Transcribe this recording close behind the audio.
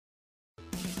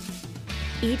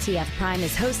ETF Prime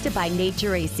is hosted by Nate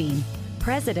Geraci,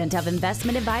 president of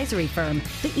investment advisory firm,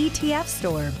 The ETF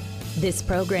Store. This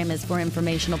program is for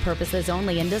informational purposes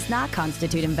only and does not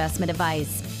constitute investment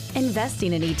advice.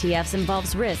 Investing in ETFs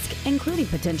involves risk, including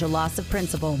potential loss of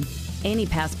principal. Any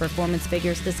past performance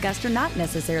figures discussed are not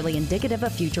necessarily indicative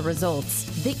of future results.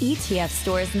 The ETF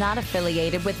Store is not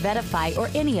affiliated with VettaFi or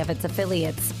any of its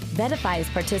affiliates. VettaFi's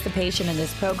participation in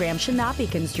this program should not be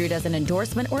construed as an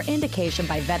endorsement or indication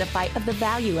by VettaFi of the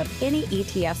value of any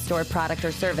ETF Store product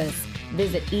or service.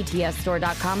 Visit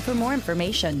etfstore.com for more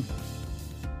information.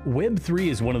 Web3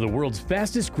 is one of the world's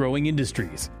fastest growing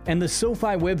industries, and the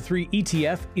SoFi Web3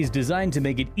 ETF is designed to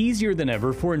make it easier than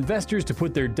ever for investors to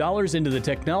put their dollars into the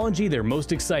technology they're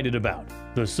most excited about.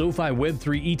 The SoFi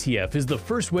Web3 ETF is the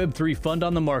first Web3 fund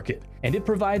on the market, and it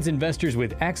provides investors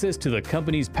with access to the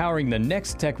companies powering the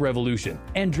next tech revolution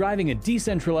and driving a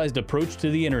decentralized approach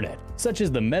to the internet, such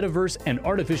as the metaverse and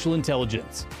artificial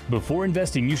intelligence. Before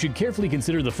investing, you should carefully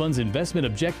consider the fund's investment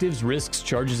objectives, risks,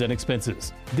 charges, and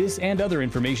expenses. This and other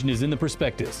information is in the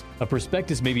prospectus. A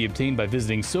prospectus may be obtained by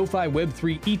visiting SoFi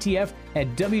Web3 ETF at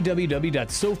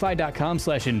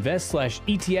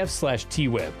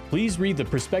www.sofi.com/invest/ETF/TWeb. Please read the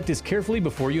prospectus carefully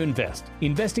before you invest.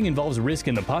 Investing involves risk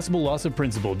and the possible loss of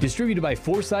principal. Distributed by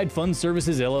Foreside Fund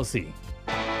Services, LLC.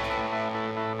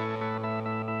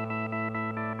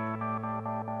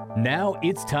 Now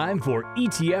it's time for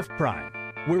ETF Prime,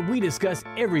 where we discuss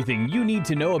everything you need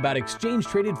to know about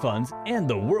exchange-traded funds and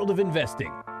the world of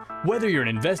investing. Whether you're an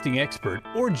investing expert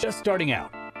or just starting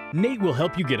out, Nate will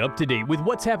help you get up to date with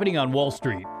what's happening on Wall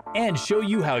Street and show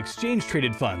you how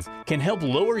exchange-traded funds can help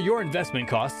lower your investment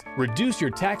costs, reduce your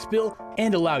tax bill,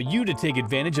 and allow you to take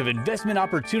advantage of investment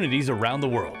opportunities around the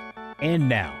world. And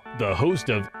now, the host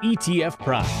of ETF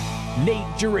Prime, Nate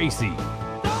Geraci.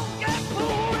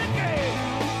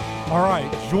 All right,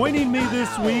 joining me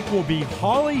this week will be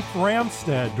Holly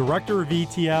Framstead, Director of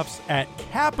ETFs at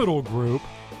Capital Group,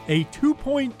 a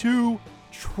 $2.2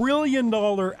 trillion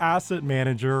asset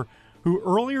manager who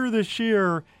earlier this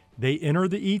year, they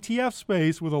entered the ETF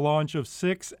space with a launch of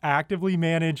 6 actively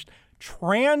managed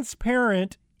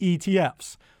transparent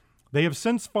ETFs. They have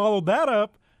since followed that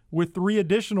up with 3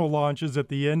 additional launches at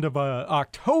the end of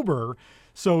October.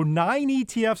 So 9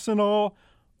 ETFs in all,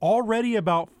 already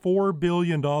about $4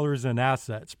 billion in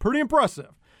assets. Pretty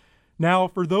impressive. Now,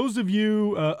 for those of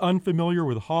you unfamiliar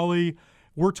with Holly,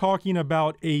 we're talking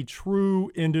about a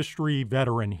true industry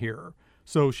veteran here.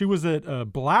 So she was at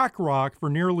BlackRock for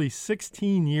nearly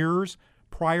 16 years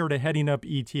prior to heading up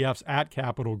ETFs at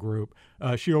Capital Group.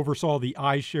 She oversaw the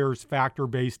iShares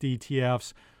factor-based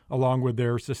ETFs along with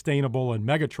their sustainable and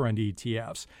megatrend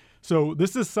ETFs. So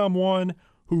this is someone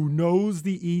who knows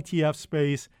the ETF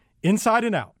space inside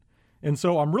and out. And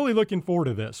so I'm really looking forward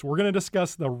to this. We're going to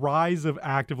discuss the rise of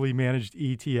actively managed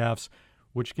ETFs,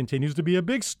 which continues to be a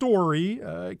big story.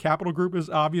 Capital Group is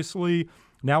obviously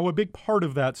now a big part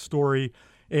of that story,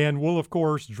 and we'll, of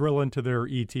course, drill into their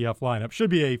ETF lineup. Should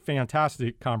be a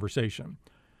fantastic conversation.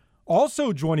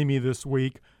 Also joining me this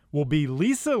week will be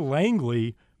Lisa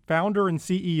Langley, founder and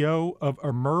CEO of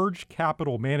Emerge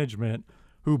Capital Management,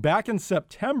 who back in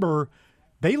September,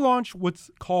 they launched what's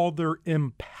called their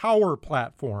Empower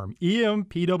platform,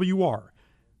 EMPWR.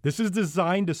 This is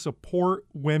designed to support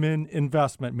women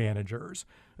investment managers.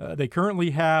 They currently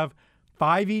have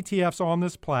 5 ETFs on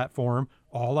this platform,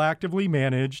 all actively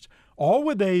managed, all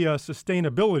with a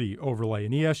sustainability overlay,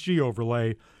 an ESG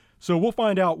overlay. So we'll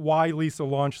find out why Lisa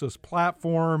launched this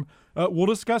platform. We'll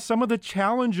discuss some of the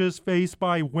challenges faced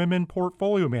by women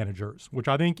portfolio managers, which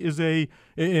I think is an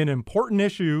important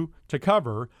issue to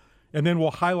cover. And then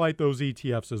we'll highlight those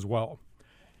ETFs as well.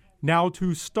 Now,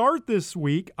 to start this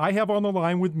week, I have on the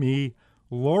line with me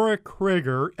Laura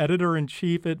Krieger,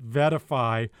 editor-in-chief at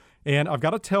VettaFi. And I've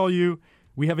got to tell you,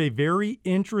 we have a very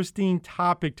interesting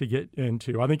topic to get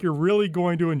into. I think you're really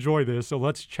going to enjoy this, so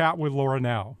let's chat with Laura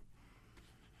now.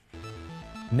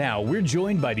 Now we're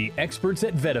joined by the experts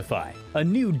at VettaFi, a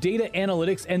new data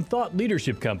analytics and thought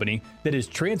leadership company that is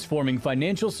transforming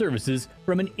financial services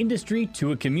from an industry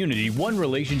to a community, one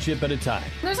relationship at a time.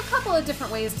 There's a couple of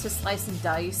different ways to slice and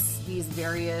dice these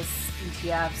various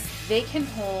ETFs. They can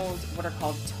hold what are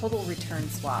called total return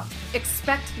swaps.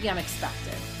 Expect the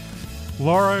unexpected.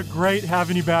 Laura, great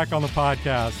having you back on the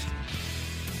podcast.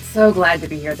 So glad to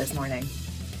be here this morning.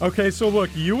 Okay, so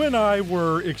look, you and I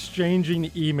were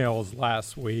exchanging emails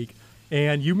last week,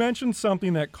 and you mentioned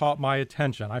something that caught my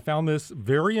attention. I found this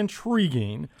very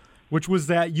intriguing, which was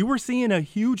that you were seeing a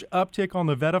huge uptick on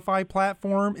the VettaFi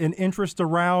platform in interest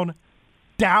around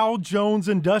Dow Jones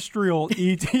Industrial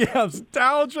ETFs.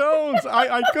 Dow Jones.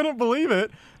 I couldn't believe it.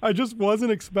 I just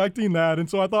wasn't expecting that. And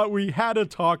so I thought we had to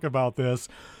talk about this.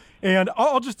 And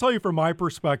I'll just tell you from my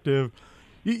perspective,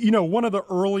 one of the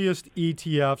earliest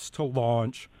ETFs to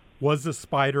launch was the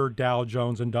SPDR Dow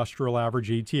Jones Industrial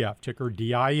Average ETF, ticker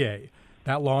DIA.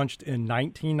 That launched in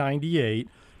 1998,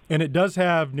 and it does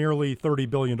have nearly $30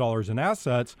 billion in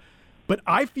assets. But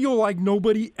I feel like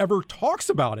nobody ever talks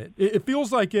about it. It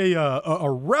feels like a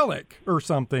relic or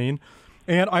something.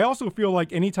 And I also feel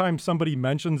like anytime somebody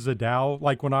mentions the Dow,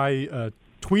 like when I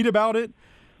tweet about it,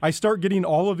 I start getting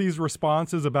all of these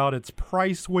responses about its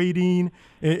price weighting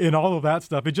and all of that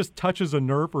stuff. It just touches a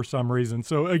nerve for some reason.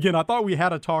 So again, I thought we had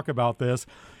to talk about this.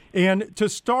 And to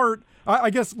start,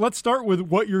 I guess let's start with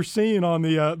what you're seeing on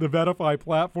the VettaFi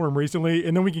platform recently,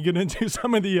 and then we can get into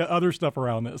some of the other stuff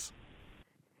around this.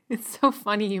 It's so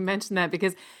funny you mentioned that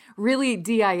because really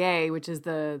DIA, which is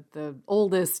the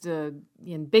oldest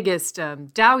and biggest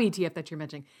Dow ETF that you're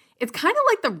mentioning, it's kind of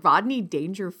like the Rodney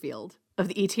Dangerfield of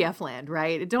the ETF land,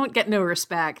 right? It don't get no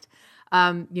respect.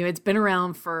 It's been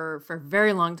around for a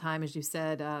very long time, as you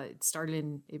said. It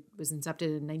was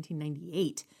incepted in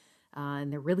 1998.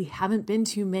 And there really haven't been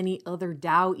too many other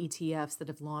Dow ETFs that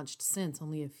have launched since,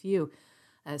 only a few.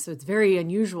 So it's very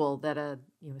unusual that a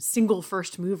single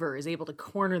first mover is able to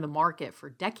corner the market for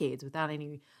decades without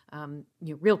any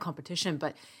real competition.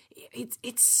 But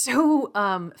it's so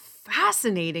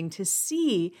fascinating to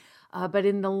see. But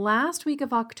in the last week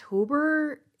of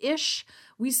October-ish,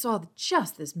 we saw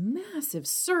just this massive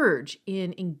surge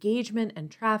in engagement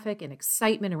and traffic and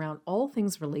excitement around all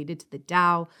things related to the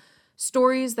Dow.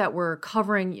 Stories that were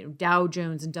covering Dow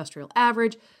Jones Industrial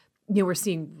Average. We're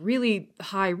seeing really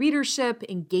high readership,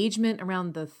 engagement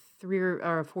around the 3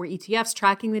 or 4 ETFs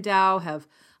tracking the Dow have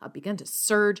begun to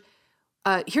surge.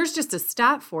 Here's just a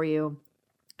stat for you.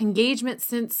 Engagement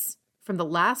from the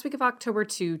last week of October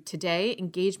to today,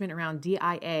 engagement around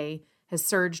DIA has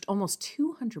surged almost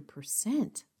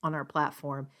 200% on our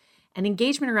platform. And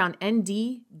engagement around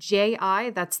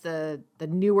NDJI, that's the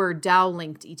newer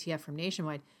Dow-linked ETF from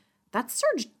Nationwide, that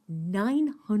surged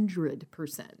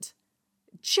 900%.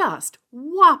 Just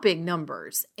whopping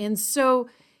numbers. And so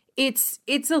it's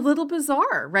a little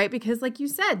bizarre, right? Because like you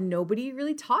said, nobody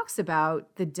really talks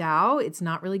about the Dow. It's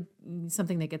not really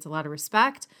something that gets a lot of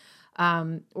respect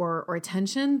or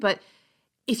attention. But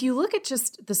if you look at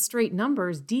just the straight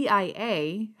numbers,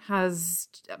 DIA has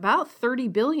about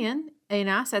 $30 billion in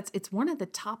assets. It's one of the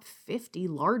top 50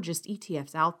 largest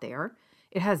ETFs out there.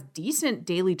 It has decent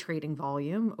daily trading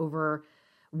volume, over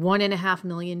 1.5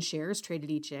 million shares traded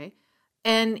each day.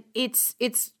 And it's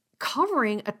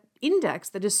covering an index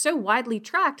that is so widely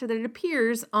tracked that it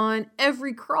appears on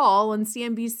every crawl on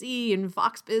CNBC and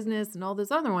Fox Business and all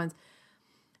those other ones.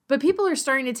 But people are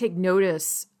starting to take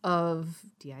notice of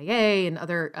DIA and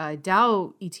other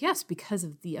Dow ETFs because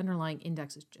of the underlying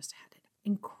indexes just had an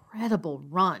incredible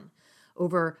run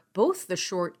over both the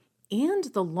short and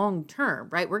the long term,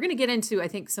 right? We're going to get into, I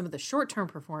think, some of the short-term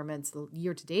performance, the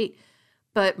year to date.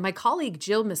 But my colleague,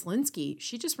 Jill Mislinski,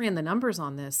 she just ran the numbers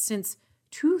on this. Since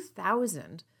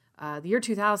 2000, the year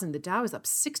 2000, the Dow is up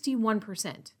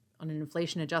 61% on an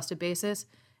inflation-adjusted basis.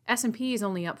 S&P is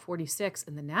only up 46%,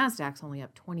 and the NASDAQ's only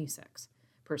up 26%.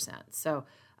 So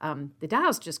the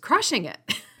Dow's just crushing it.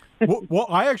 Well,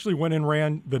 I actually went and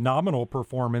ran the nominal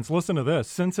performance. Listen to this.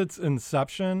 Since its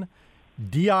inception,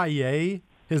 DIA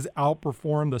has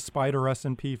outperformed the SPDR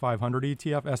S&P 500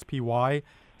 ETF, SPY,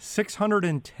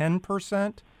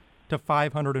 610% to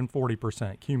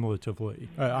 540% cumulatively.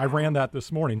 I ran that this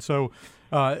morning. So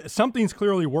something's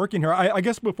clearly working here. I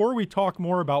guess before we talk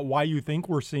more about why you think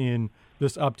we're seeing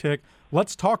this uptick,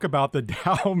 let's talk about the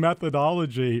Dow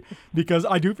methodology, because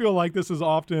I do feel like this is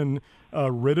often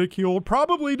ridiculed,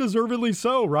 probably deservedly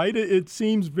so, right? It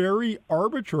seems very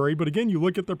arbitrary, but again, you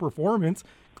look at the performance,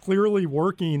 clearly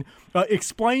working.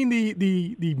 Explain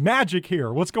the magic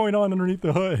here. What's going on underneath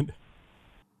the hood?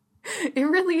 It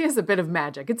really is a bit of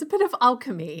magic. It's a bit of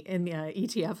alchemy in the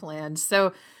ETF land.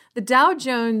 So the Dow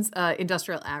Jones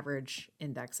Industrial Average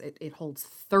Index, it holds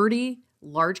 30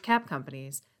 large cap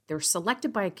companies. They're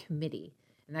selected by a committee,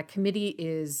 and that committee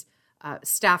is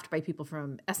staffed by people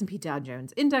from S&P Dow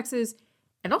Jones Indexes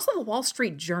and also the Wall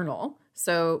Street Journal.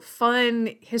 So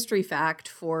fun history fact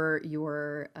for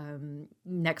your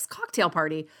next cocktail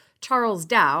party, Charles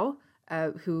Dow,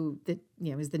 who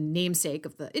is the namesake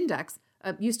of the index,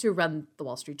 used to run the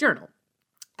Wall Street Journal.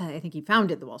 I think he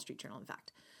founded the Wall Street Journal, in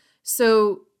fact.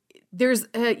 So there's,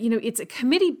 it's a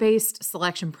committee-based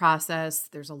selection process.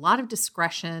 There's a lot of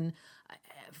discretion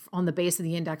on the base of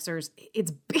the indexers,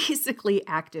 it's basically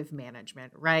active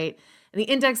management, right? And the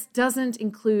index doesn't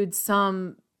include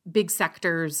some big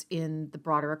sectors in the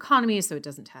broader economy, so it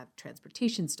doesn't have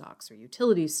transportation stocks or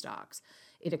utility stocks.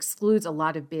 It excludes a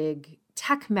lot of big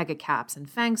tech mega caps and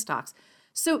FANG stocks.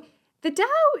 So the Dow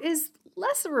is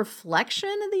less a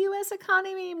reflection of the U.S.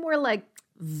 economy, more like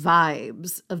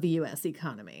vibes of the U.S.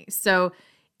 economy. So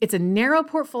it's a narrow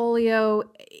portfolio.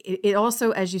 It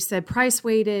also, as you said, price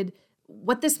weighted.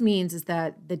 What this means is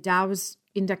that the Dow's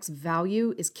index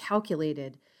value is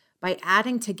calculated by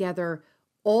adding together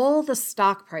all the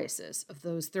stock prices of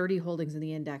those 30 holdings in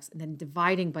the index and then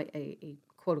dividing by a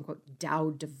quote unquote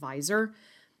Dow divisor.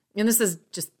 And this is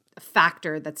just a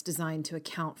factor that's designed to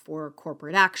account for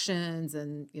corporate actions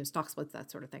and stock splits, that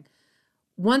sort of thing.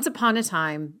 Once upon a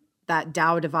time, that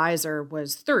Dow divisor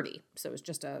was 30. So it was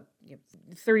just a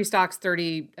 30 stocks,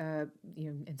 30, and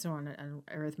so on, an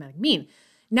arithmetic mean.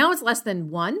 Now it's less than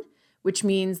 1, which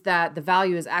means that the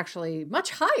value is actually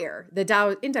much higher. The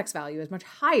Dow index value is much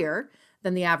higher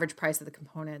than the average price of the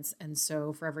components. And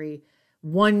so for every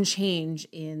 1 change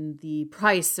in the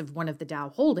price of one of the Dow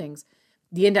holdings,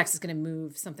 the index is going to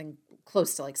move something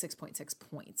close to like 6.6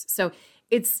 points. So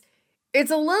it's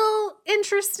a little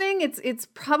interesting. It's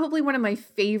probably one of my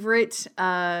favorite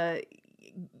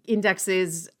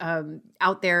indexes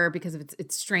out there because of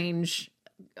its strange,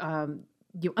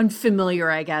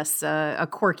 unfamiliar, I guess, a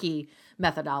quirky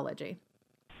methodology.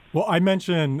 Well, I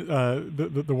mentioned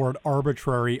the word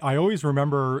arbitrary. I always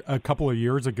remember a couple of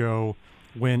years ago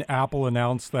when Apple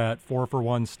announced that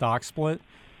 4-for-1 stock split.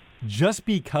 Just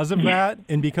because of that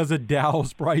and because of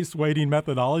Dow's price weighting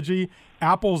methodology,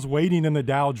 Apple's weighting in the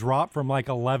Dow dropped from like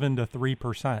 11 to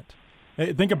 3%.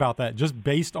 Think about that, just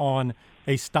based on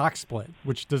a stock split,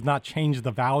 which does not change the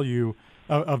value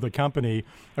of the company.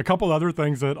 A couple other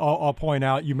things that I'll point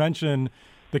out. You mentioned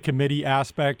the committee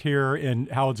aspect here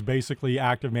and how it's basically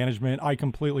active management. I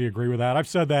completely agree with that. I've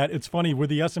said that. It's funny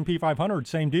with the S&P 500,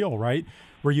 same deal, right?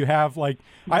 Where you have like,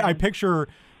 I picture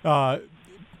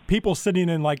people sitting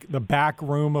in like the back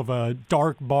room of a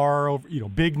dark bar, over,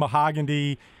 big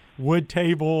mahogany, wood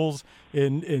tables,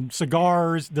 and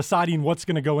cigars, deciding what's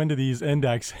going to go into these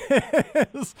indexes.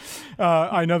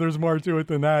 I know there's more to it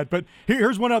than that. But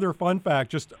here's one other fun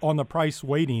fact just on the price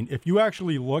weighting. If you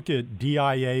actually look at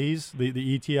DIA's, the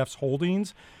ETF's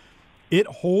holdings, it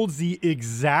holds the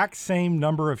exact same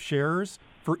number of shares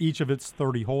for each of its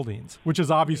 30 holdings, which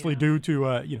is obviously due to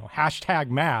hashtag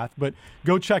math, but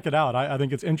go check it out. I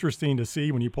think it's interesting to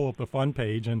see when you pull up the fund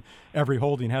page and every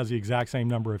holding has the exact same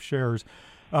number of shares.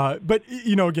 But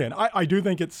again, I do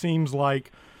think it seems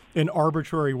like an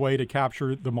arbitrary way to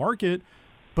capture the market,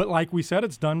 but like we said,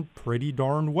 it's done pretty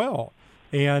darn well.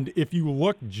 And if you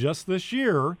look just this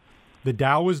year, the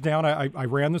Dow is down. I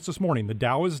ran this morning. The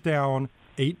Dow is down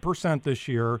 8% this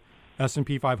year.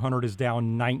 S&P 500 is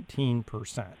down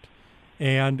 19%.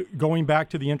 And going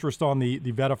back to the interest on the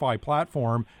VettaFi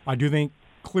platform, I do think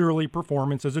clearly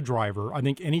performance is a driver. I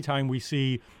think anytime we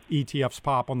see ETFs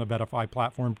pop on the VettaFi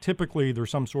platform, typically there's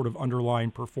some sort of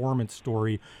underlying performance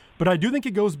story. But I do think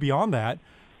it goes beyond that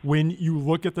when you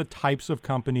look at the types of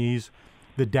companies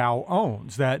the Dow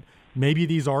owns, that maybe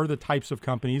these are the types of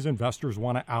companies investors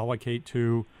want to allocate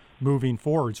to moving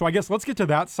forward. So I guess let's get to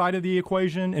that side of the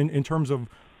equation in terms of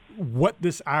what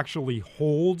this actually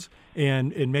holds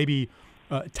and maybe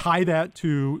tie that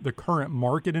to the current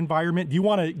market environment. Do you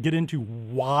want to get into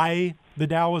why the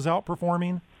Dow is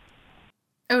outperforming?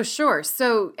 Oh, sure.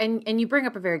 So, and you bring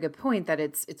up a very good point that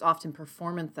it's often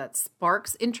performance that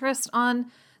sparks interest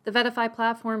on the VettaFi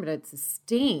platform, but it's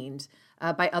sustained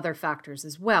by other factors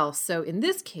as well. So in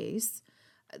this case,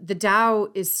 the Dow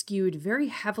is skewed very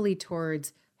heavily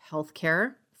towards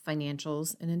healthcare,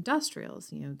 financials, and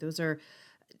industrials. Those are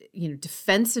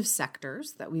defensive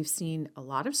sectors that we've seen a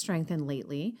lot of strength in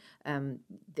lately,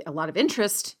 a lot of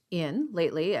interest in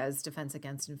lately as defense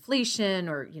against inflation,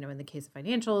 or, in the case of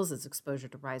financials, as exposure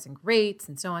to rising rates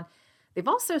and so on. They've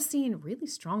also seen really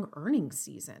strong earnings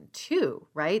season too,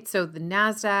 right? So the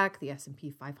NASDAQ, the S&P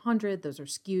 500, those are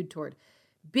skewed toward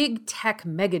big tech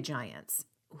mega giants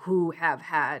who have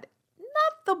had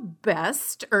not the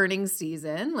best earnings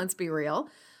season, let's be real.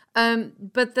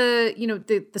 But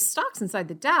the stocks inside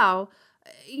the Dow,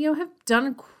 have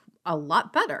done a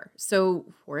lot better.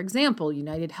 So, for example,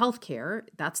 United Healthcare,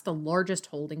 that's the largest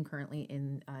holding currently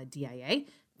in DIA,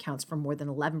 counts for more than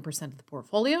 11% of the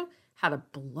portfolio, had a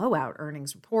blowout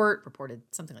earnings report, reported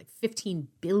something like $15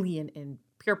 billion in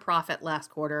pure profit last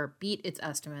quarter, beat its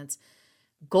estimates.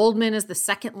 Goldman is the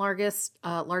second largest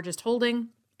holding,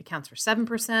 accounts for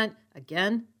 7%,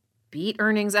 again, beat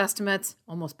earnings estimates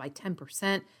almost by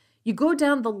 10%. You go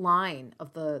down the line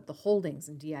of the holdings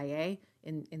in DIA,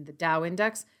 in the Dow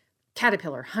index,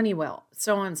 Caterpillar, Honeywell,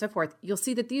 so on and so forth, you'll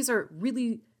see that these are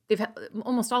really,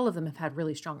 almost all of them have had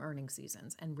really strong earnings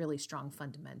seasons and really strong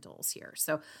fundamentals here.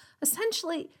 So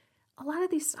essentially, a lot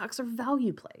of these stocks are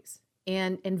value plays.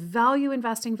 And value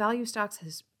investing, value stocks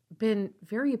has been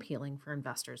very appealing for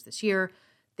investors this year.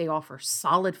 They offer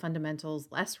solid fundamentals,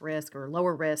 less risk or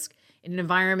lower risk in an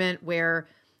environment where,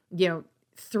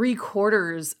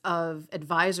 3/4 of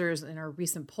advisors in our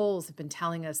recent polls have been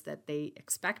telling us that they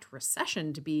expect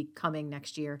recession to be coming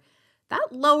next year. That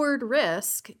lowered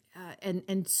risk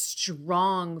and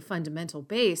strong fundamental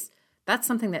base, that's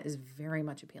something that is very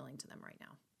much appealing to them right now.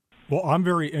 Well, I'm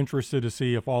very interested to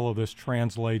see if all of this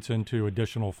translates into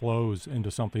additional flows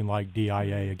into something like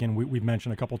DIA. Again, we've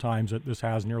mentioned a couple times that this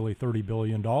has nearly $30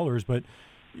 billion, but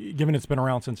given it's been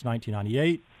around since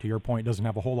 1998, to your point, doesn't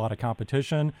have a whole lot of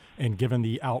competition, and given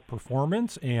the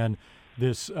outperformance and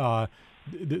this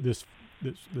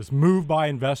move by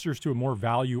investors to a more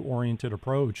value-oriented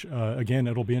approach, again,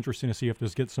 it'll be interesting to see if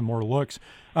this gets some more looks.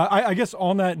 I guess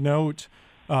on that note,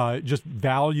 just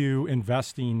value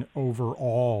investing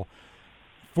overall,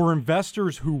 for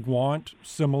investors who want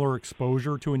similar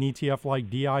exposure to an ETF like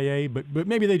DIA, but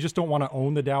maybe they just don't want to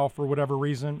own the Dow for whatever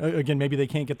reason. Again, maybe they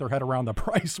can't get their head around the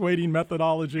price weighting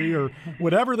methodology or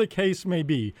whatever the case may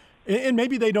be. And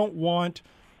maybe they don't want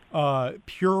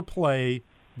pure play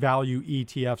value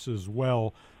ETFs as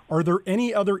well. Are there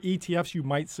any other ETFs you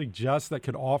might suggest that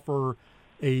could offer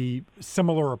a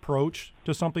similar approach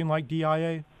to something like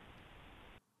DIA?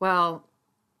 Well,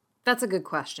 that's a good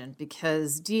question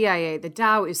because DIA, the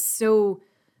Dow is so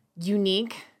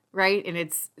unique, right? And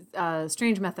it's a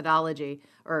strange methodology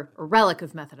or a relic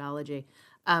of methodology.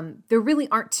 There really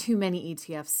aren't too many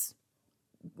ETFs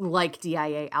like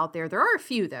DIA out there. There are a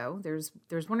few, though. There's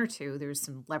one or two. There's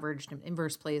some leveraged and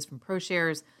inverse plays from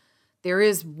ProShares. There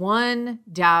is one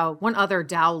other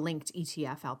Dow-linked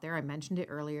ETF out there. I mentioned it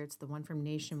earlier. It's the one from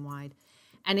Nationwide.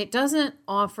 And it doesn't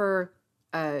offer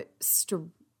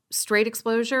straight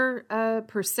exposure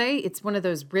per se. It's one of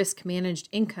those risk managed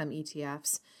income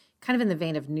ETFs, kind of in the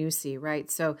vein of NUSI, right?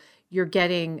 So you're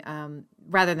getting,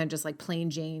 rather than just like plain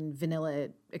Jane vanilla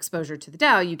exposure to the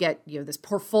Dow, you get this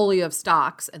portfolio of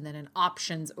stocks and then an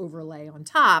options overlay on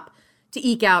top to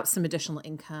eke out some additional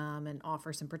income and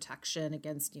offer some protection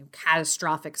against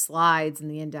catastrophic slides in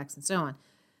the index and so on.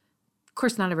 Of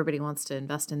course, not everybody wants to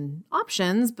invest in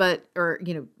options, or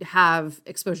have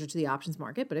exposure to the options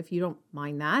market. But if you don't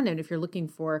mind that, and if you're looking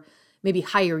for maybe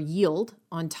higher yield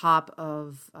on top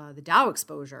of the Dow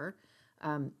exposure,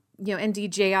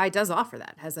 NDJI does offer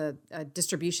that. Has a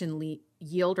distribution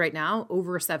yield right now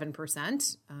over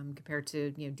 7% compared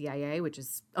to DIA, which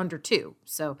is under 2%.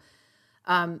 So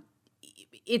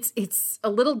it's a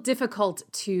little difficult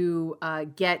to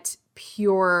get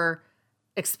pure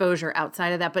exposure outside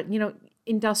of that. But,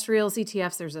 industrials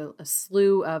ETFs, there's a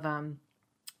slew of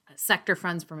sector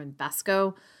funds from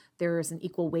Invesco. There's an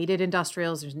equal weighted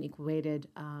industrials. There's an equal weighted,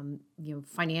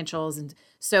 financials. And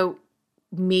so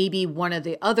maybe one of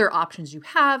the other options you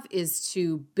have is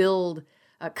to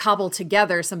cobble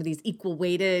together some of these equal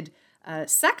weighted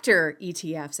sector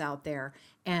ETFs out there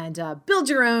and build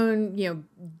your own,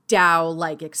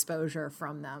 Dow-like exposure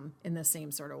from them in the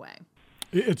same sort of way.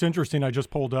 It's interesting. I just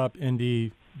pulled up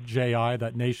NDJI,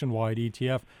 that Nationwide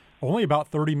ETF, only about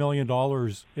 $30 million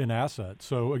in assets.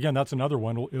 So again, that's another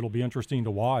one. It'll be interesting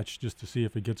to watch just to see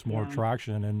if it gets more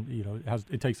traction and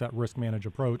it takes that risk managed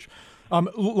approach.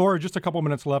 Laura, just a couple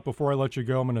minutes left before I let you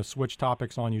go. I'm going to switch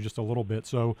topics on you just a little bit.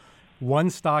 So one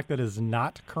stock that is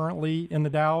not currently in the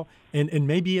Dow, and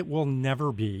maybe it will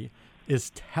never be, is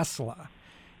Tesla.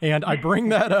 And I bring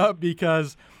that up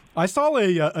because I saw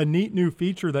a neat new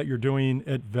feature that you're doing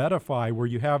at VettaFi where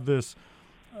you have this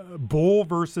bull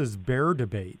versus bear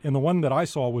debate. And the one that I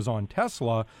saw was on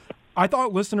Tesla. I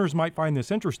thought listeners might find this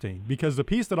interesting because the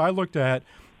piece that I looked at,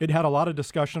 it had a lot of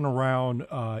discussion around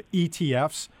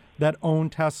ETFs that own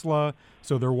Tesla.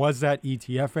 So there was that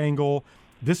ETF angle.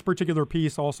 This particular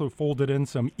piece also folded in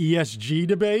some ESG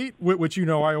debate, which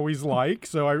I always like.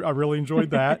 So I really enjoyed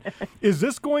that. Is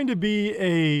this going to be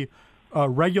a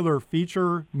regular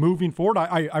feature moving forward?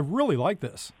 I really like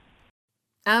this.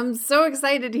 I'm so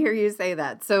excited to hear you say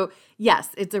that. So yes,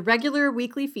 it's a regular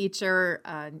weekly feature.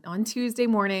 On Tuesday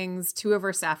mornings, two of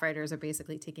our staff writers are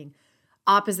basically taking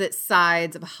opposite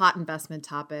sides of a hot investment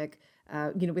topic,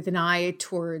 with an eye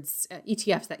towards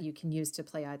ETFs that you can use to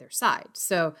play either side.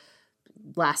 So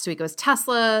last week it was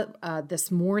Tesla. This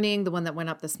morning, the one that went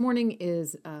up this morning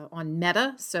is on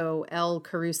Meta. So Elle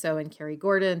Caruso and Kerry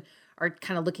Gordon are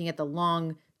kind of looking at the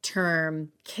long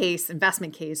term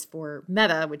investment case for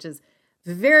Meta, which is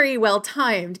very well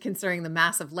timed considering the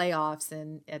massive layoffs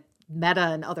at Meta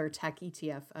and other tech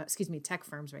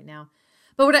firms right now.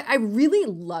 But what I really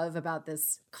love about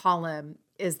this column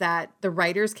is that the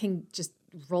writers can just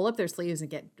roll up their sleeves and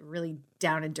get really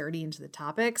down and dirty into the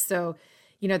topics. So,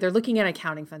 they're looking at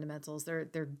accounting fundamentals. They're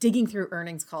digging through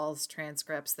earnings calls,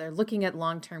 transcripts. They're looking at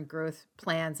long-term growth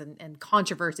plans and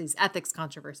controversies, ethics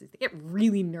controversies. They get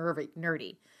really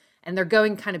nerdy. And they're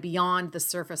going kind of beyond the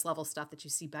surface level stuff that you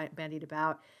see bandied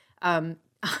about.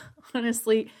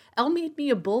 Honestly, Elle made me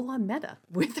a bull on Meta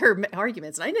with her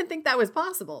arguments. And I didn't think that was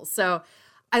possible. So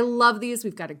I love these.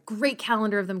 We've got a great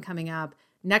calendar of them coming up.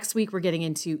 Next week, we're getting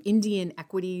into Indian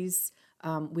equities.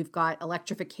 We've got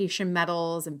electrification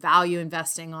metals and value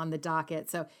investing on the docket.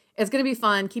 So it's going to be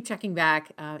fun. Keep checking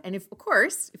back. And if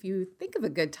you think of a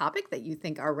good topic that you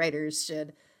think our writers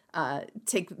should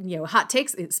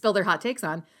spill their hot takes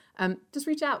on, just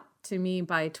reach out to me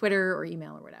by Twitter or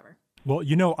email or whatever.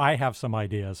 Well, I have some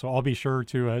ideas, so I'll be sure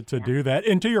to do that.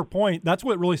 And to your point, that's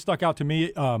what really stuck out to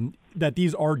me, that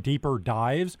these are deeper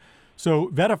dives. So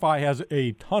VettaFi has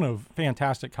a ton of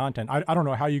fantastic content. I don't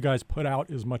know how you guys put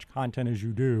out as much content as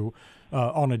you do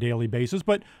on a daily basis,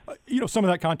 but some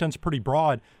of that content's pretty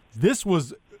broad. This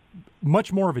was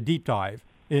much more of a deep dive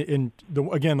in the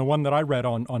one that I read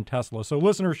on Tesla. So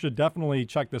listeners should definitely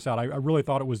check this out. I really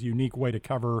thought it was a unique way to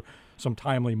cover some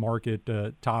timely market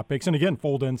topics. And again,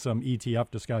 fold in some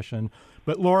ETF discussion.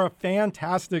 But Laura,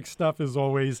 fantastic stuff as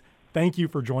always. Thank you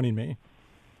for joining me.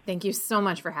 Thank you so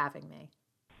much for having me.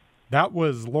 That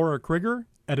was Laura Krieger,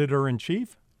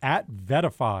 Editor-in-Chief at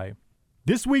VettaFi.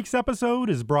 This week's episode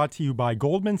is brought to you by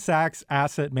Goldman Sachs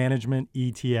Asset Management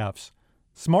ETFs.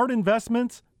 Smart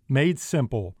investments made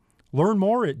simple. Learn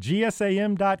more at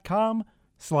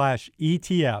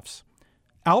gsam.com/ETFs.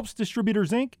 Alps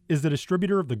Distributors, Inc. is the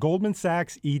distributor of the Goldman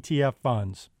Sachs ETF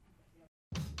funds.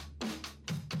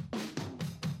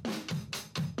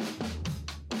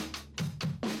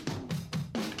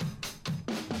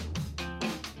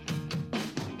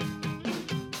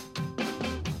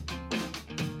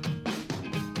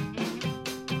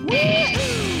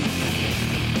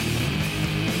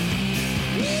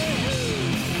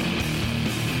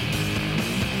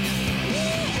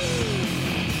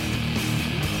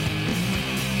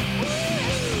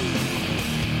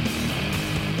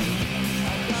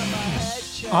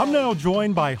 I'm now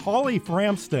joined by Holly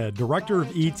Framstead, Director of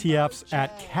ETFs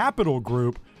at Capital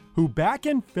Group, who back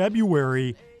in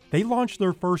February, they launched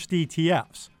their first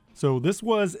ETFs. So this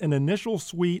was an initial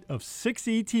suite of 6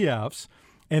 ETFs.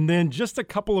 And then just a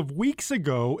couple of weeks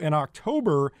ago in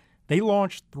October, they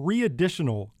launched 3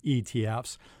 additional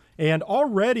ETFs. And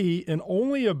already in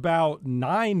only about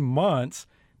 9 months,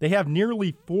 they have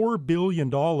nearly $4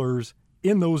 billion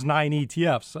in those 9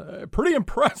 ETFs. Pretty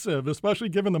impressive, especially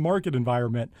given the market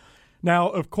environment. Now,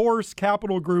 of course,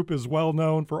 Capital Group is well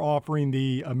known for offering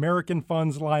the American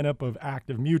Funds lineup of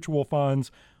active mutual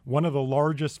funds, one of the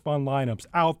largest fund lineups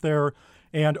out there.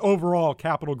 And overall,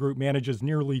 Capital Group manages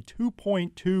nearly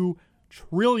 $2.2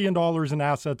 trillion in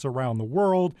assets around the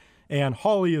world. And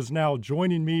Holly is now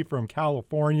joining me from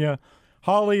California.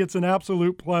 Holly, it's an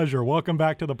absolute pleasure. Welcome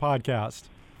back to the podcast.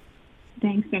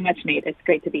 Thanks so much, Nate. It's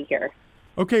great to be here.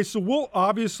 Okay, so we'll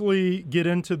obviously get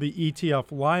into the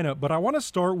ETF lineup, but I want to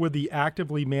start with the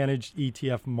actively managed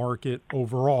ETF market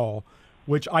overall,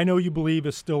 which I know you believe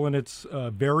is still in its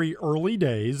very early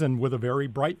days and with a very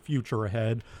bright future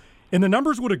ahead. And the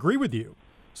numbers would agree with you.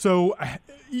 So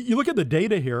you look at the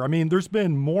data here. I mean, there's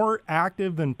been more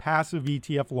active than passive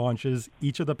ETF launches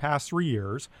each of the past 3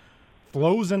 years.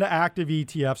 Flows into active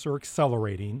ETFs are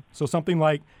accelerating. So something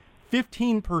like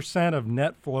 15% of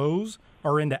net flows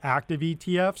are into active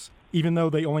ETFs, even though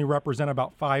they only represent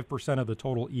about 5% of the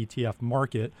total ETF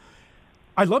market.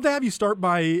 I'd love to have you start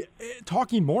by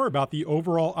talking more about the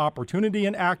overall opportunity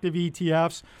in active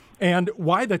ETFs and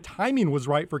why the timing was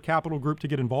right for Capital Group to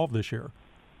get involved this year.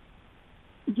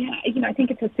 Yeah, I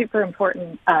think it's a super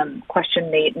important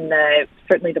question, Nate, and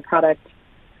certainly the product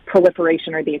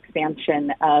proliferation or the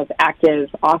expansion of active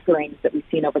offerings that we've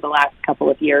seen over the last couple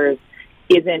of years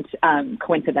isn't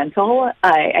coincidental.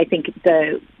 I think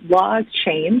the laws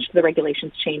changed, the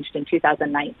regulations changed in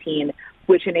 2019,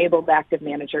 which enabled active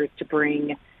managers to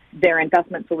bring their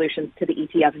investment solutions to the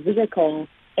ETF vehicle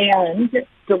and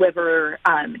deliver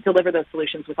those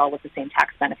solutions with all of the same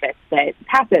tax benefits that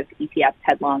passive ETFs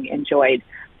had long enjoyed.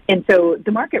 And so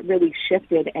the market really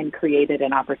shifted and created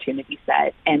an opportunity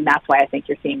set, and that's why I think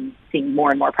you're seeing more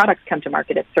and more products come to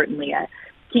market. It's certainly a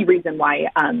key reason why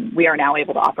we are now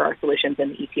able to offer our solutions in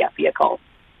the ETF vehicle.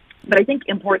 But I think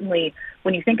importantly,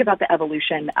 when you think about the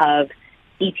evolution of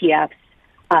ETFs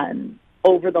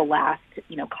over the last,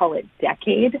 call it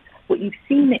decade, what you've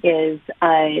seen is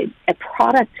a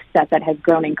product set that has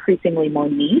grown increasingly more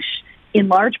niche, in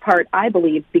large part, I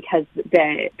believe, because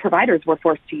the providers were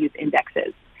forced to use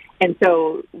indexes. And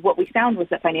so what we found was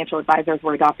that financial advisors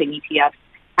were adopting ETFs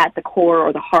at the core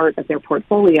or the heart of their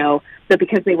portfolio, but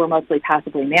because they were mostly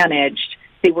passively managed,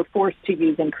 they were forced to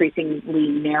use increasingly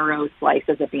narrow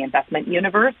slices of the investment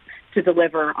universe to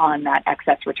deliver on that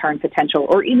excess return potential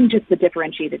or even just the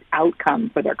differentiated outcome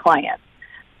for their clients.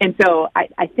 And so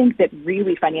I think that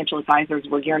really financial advisors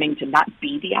were yearning to not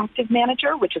be the active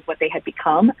manager, which is what they had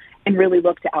become, and really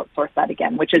look to outsource that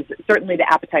again, which is certainly the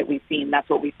appetite we've seen. That's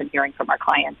what we've been hearing from our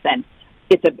clients. And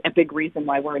it's a big reason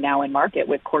why we're now in market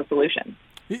with core solutions.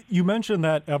 You mentioned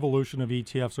that evolution of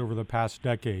ETFs over the past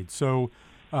decade. So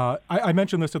I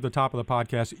mentioned this at the top of the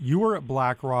podcast. You were at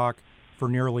BlackRock for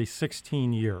nearly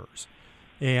 16 years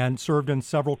and served in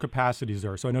several capacities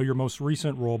there. So I know your most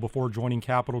recent role before joining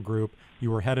Capital Group, you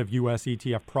were head of U.S.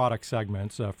 ETF product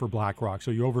segments for BlackRock.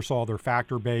 So you oversaw their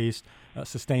factor-based,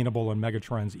 sustainable, and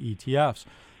megatrends ETFs.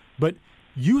 But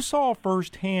you saw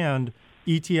firsthand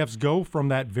ETFs go from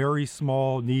that very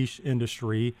small niche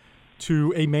industry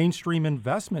to a mainstream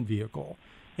investment vehicle.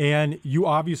 And you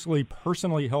obviously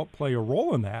personally helped play a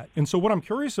role in that. And so what I'm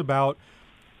curious about,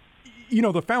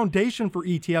 the foundation for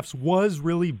ETFs was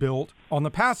really built on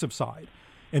the passive side.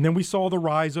 And then we saw the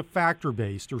rise of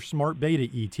factor-based or smart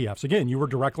beta ETFs. Again, you were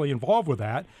directly involved with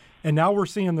that. And now we're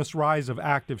seeing this rise of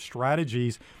active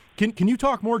strategies. Can you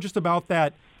talk more just about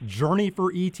that journey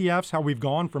for ETFs, how we've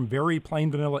gone from very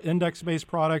plain vanilla index-based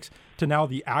products to now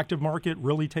the active market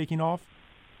really taking off?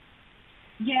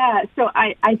 Yeah, so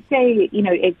I say,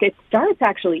 it starts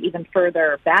actually even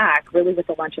further back, really with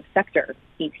the launch of sector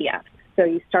ETFs. So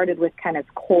you started with kind of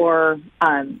core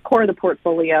of the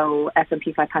portfolio,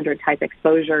 S&P 500 type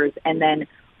exposures, and then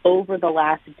over the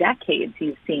last decades,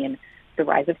 you've seen the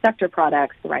rise of sector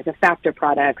products, the rise of factor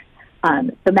products,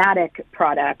 thematic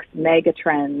products, mega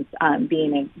trends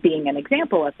being an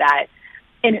example of that.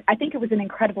 And I think it was an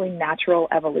incredibly natural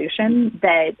evolution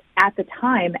that at the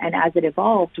time and as it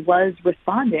evolved was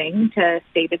responding to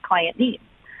stated client needs.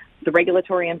 The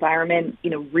regulatory environment,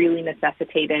 really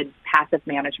necessitated passive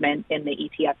management in the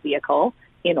ETF vehicle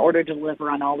in order to deliver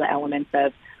on all the elements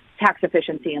of tax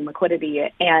efficiency and liquidity.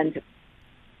 And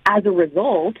as a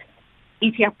result,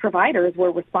 ETF providers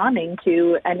were responding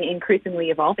to an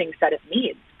increasingly evolving set of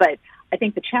needs. But I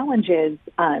think the challenge is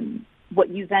what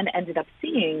you then ended up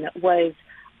seeing was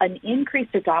an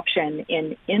increased adoption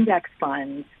in index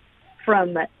funds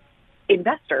from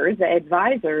investors,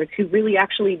 advisors who really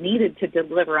actually needed to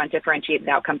deliver on differentiated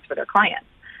outcomes for their clients.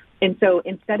 And so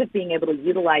instead of being able to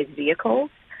utilize vehicles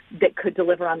that could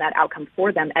deliver on that outcome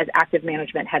for them as active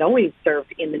management had always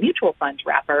served in the mutual fund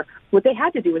wrapper, what they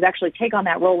had to do was actually take on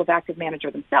that role of active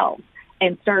manager themselves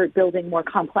and start building more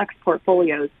complex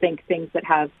portfolios, think things that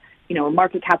have, a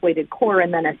market cap weighted core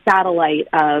and then a satellite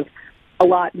of a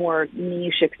lot more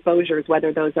niche exposures,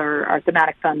 whether those are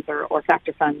thematic funds or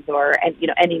factor funds or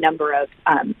any number of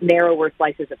narrower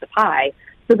slices of the pie,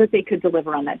 so that they could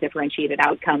deliver on that differentiated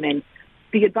outcome. And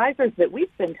the advisors that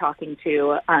we've been talking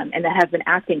to and that have been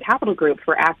asking Capital Group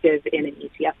for active in an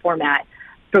ETF format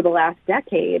for the last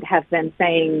decade have been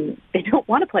saying they don't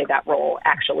want to play that role,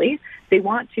 actually. They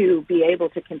want to be able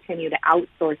to continue to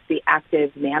outsource the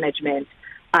active management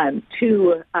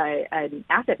to an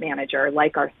asset manager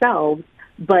like ourselves,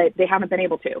 but they haven't been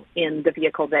able to in the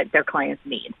vehicle that their clients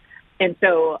need. And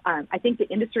so I think the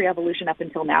industry evolution up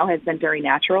until now has been very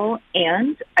natural,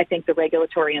 and I think the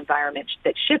regulatory environment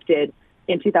that shifted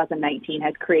in 2019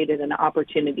 has created an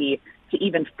opportunity to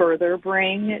even further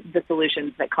bring the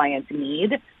solutions that clients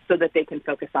need so that they can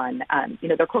focus on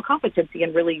their core competency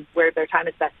and really where their time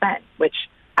is best spent, which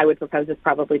I would propose is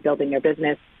probably building their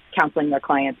business, counseling their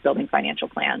clients, building financial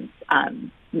plans,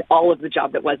 all of the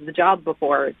job that was the job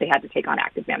before they had to take on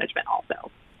active management also.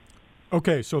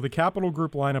 Okay, so the Capital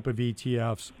Group lineup of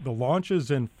ETFs, the launches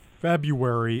in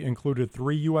February included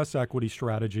 3 U.S. equity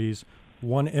strategies,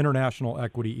 1 international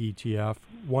equity ETF,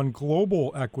 1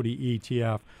 global equity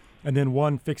ETF, and then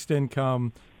 1 fixed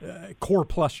income core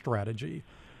plus strategy.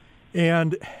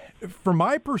 And from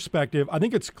my perspective, I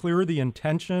think it's clear the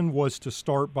intention was to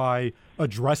start by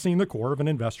addressing the core of an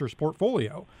investor's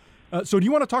portfolio. So do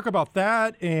you want to talk about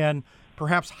that and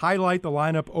perhaps highlight the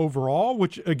lineup overall,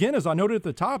 which, again, as I noted at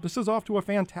the top, this is off to a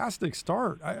fantastic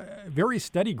start. Very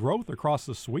steady growth across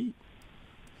the suite.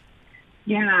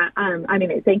 Yeah,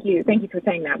 thank you for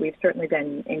saying that. We've certainly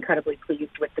been incredibly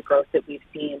pleased with the growth that we've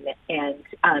seen, and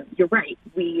you're right.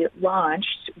 We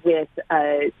launched with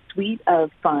a suite of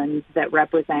funds that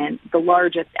represent the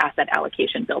largest asset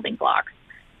allocation building blocks,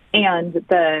 and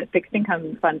the fixed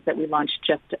income funds that we launched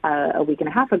just a week and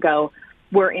a half ago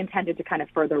were intended to kind of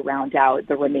further round out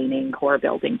the remaining core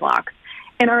building blocks.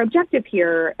 And our objective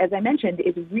here, as I mentioned,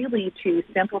 is really to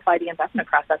simplify the investment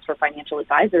process for financial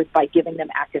advisors by giving them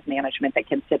active management that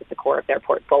can sit at the core of their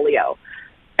portfolio.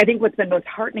 I think what's been most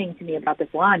heartening to me about this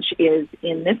launch is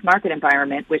in this market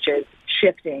environment, which is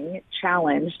shifting,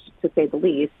 challenged to say the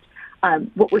least,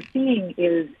 what we're seeing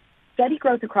is steady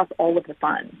growth across all of the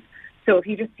funds. So if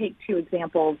you just take two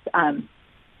examples,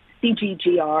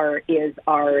 CGGR is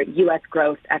our U.S.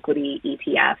 growth equity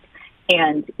ETF.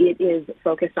 And it is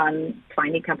focused on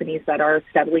finding companies that are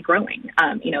steadily growing.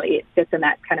 It fits in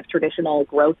that kind of traditional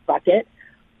growth bucket.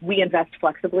 We invest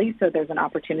flexibly, so there's an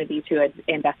opportunity to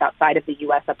invest outside of the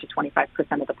U.S. up to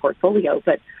 25% of the portfolio.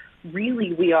 But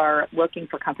really, we are looking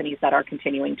for companies that are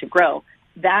continuing to grow.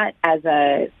 That, as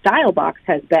a style box,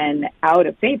 has been out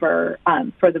of favor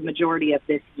for the majority of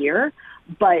this year.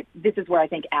 But this is where I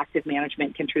think active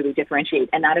management can truly differentiate,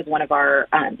 and that is one of our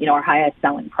highest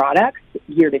selling products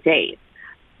year to date.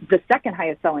 The second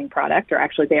highest selling product, or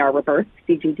actually they are reversed,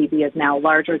 CGDB is now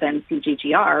larger than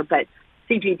CGGR, but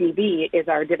CGDB is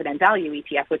our dividend value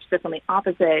ETF, which sits on the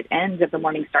opposite end of the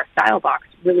Morningstar style box,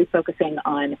 really focusing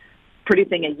on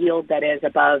producing a yield that is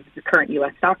above the current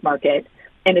U.S. stock market.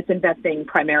 And it's investing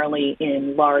primarily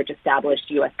in large established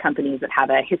U.S. companies that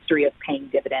have a history of paying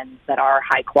dividends that are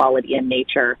high quality in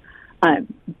nature.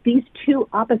 These two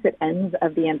opposite ends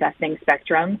of the investing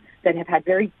spectrum that have had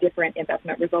very different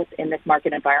investment results in this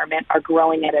market environment are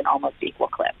growing at an almost equal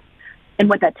clip. And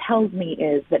what that tells me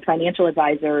is that financial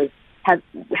advisors have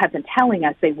been telling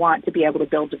us they want to be able to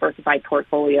build diversified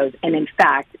portfolios. And in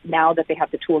fact, now that they have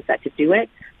the tool set to do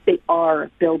it, they are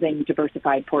building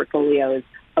diversified portfolios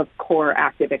of core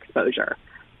active exposure.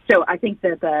 So I think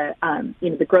that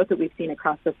the growth that we've seen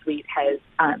across the suite has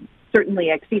certainly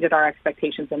exceeded our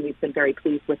expectations, and we've been very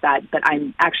pleased with that. But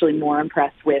I'm actually more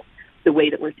impressed with the way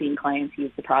that we're seeing clients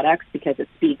use the products because it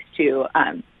speaks to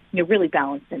really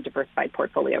balanced and diversified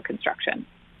portfolio construction.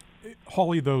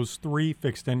 Holly, those three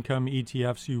fixed income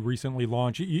ETFs you recently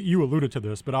launched, you alluded to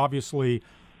this, but obviously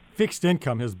fixed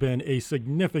income has been a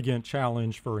significant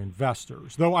challenge for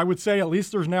investors, though I would say at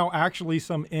least there's now actually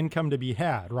some income to be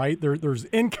had, right? There's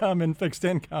income in fixed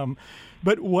income.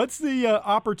 But what's the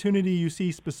opportunity you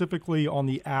see specifically on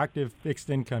the active fixed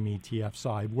income ETF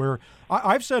side, where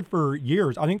I've said for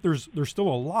years, I think there's still a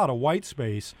lot of white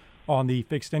space on the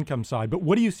fixed income side. But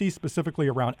what do you see specifically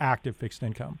around active fixed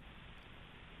income?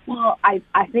 Well, I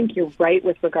think you're right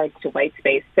with regards to white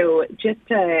space. So just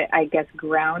to,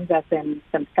 ground us in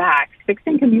some facts, fixed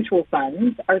income mutual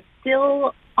funds are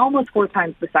still almost 4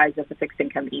 times the size of the fixed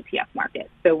income ETF market.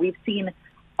 So we've seen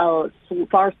a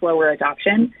far slower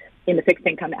adoption in the fixed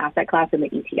income asset class in the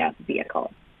ETF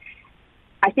vehicle.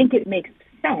 I think it makes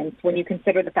sense when you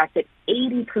consider the fact that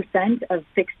 80% of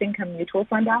fixed income mutual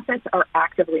fund assets are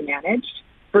actively managed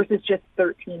versus just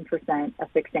 13% of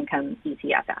fixed income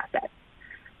ETF assets.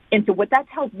 And so what that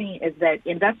tells me is that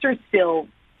investors still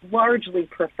largely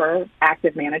prefer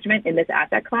active management in this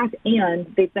asset class, and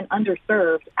they've been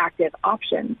underserved active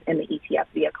options in the ETF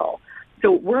vehicle.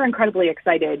 So we're incredibly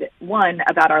excited, one,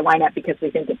 about our lineup because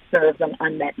we think it serves an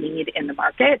unmet need in the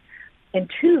market, and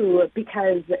two,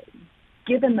 because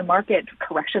given the market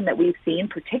correction that we've seen,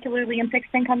 particularly in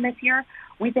fixed income this year,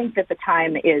 we think that the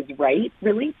time is right,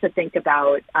 really, to think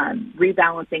about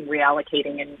rebalancing,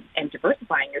 reallocating, and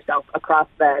diversifying yourself across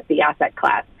the asset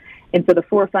class. And so the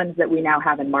 4 funds that we now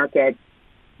have in market,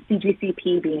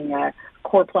 CGCP being a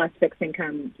core plus fixed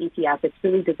income ETF, it's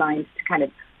really designed to kind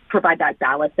of provide that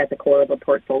ballast at the core of a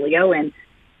portfolio and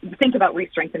think about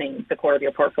re-strengthening the core of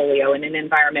your portfolio in an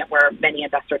environment where many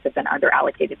investors have been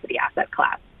under-allocated to the asset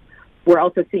class. We're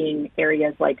also seeing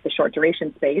areas like the short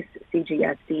duration space.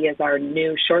 CGSD is our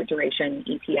new short duration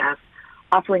ETF,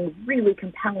 offering really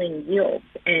compelling yields.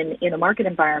 And in a market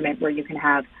environment where you can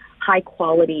have high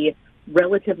quality,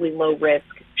 relatively low risk,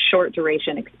 short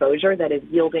duration exposure that is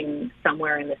yielding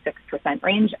somewhere in the 6%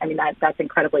 range, that's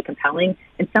incredibly compelling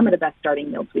and some of the best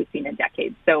starting yields we've seen in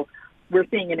decades. So we're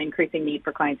seeing an increasing need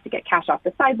for clients to get cash off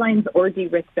the sidelines or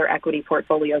de-risk their equity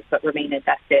portfolios but remain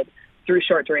invested through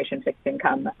short duration fixed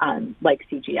income like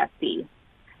CGSD.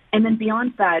 And then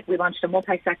beyond that, we launched a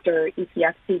multi-sector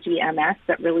ETF, CGMS,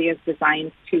 that really is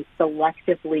designed to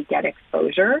selectively get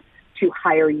exposure to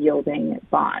higher yielding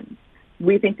bonds.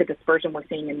 We think the dispersion we're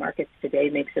seeing in markets today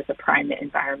makes this a prime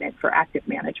environment for active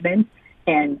management.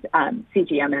 And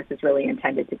CGMS is really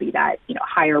intended to be that,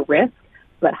 higher risk,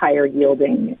 but higher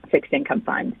yielding fixed income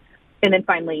fund. And then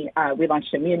finally, we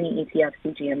launched a muni ETF,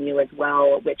 CGMU, as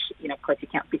well, which, of course, you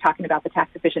can't be talking about the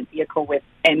tax-efficient vehicle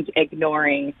and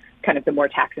ignoring kind of the more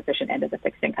tax-efficient end of the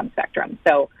fixed income spectrum.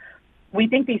 So we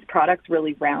think these products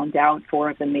really round out four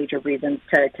of the major reasons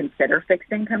to consider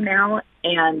fixed income now,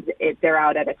 and they're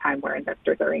out at a time where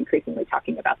investors are increasingly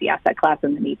talking about the asset class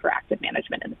and the need for active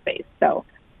management in the space. So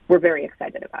we're very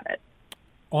excited about it.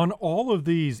 On all of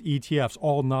these ETFs,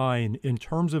 all 9, in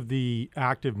terms of the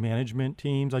active management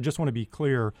teams, I just want to be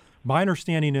clear. My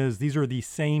understanding is these are the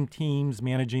same teams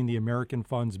managing the American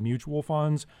Funds mutual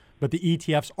funds, but the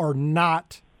ETFs are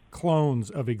not clones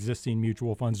of existing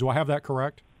mutual funds. Do I have that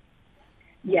correct?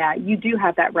 Yeah, you do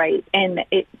have that right. And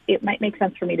it might make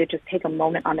sense for me to just take a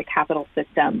moment on the capital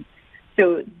system.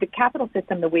 So the capital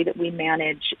system, the way that we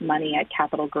manage money at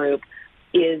Capital Group,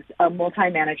 is a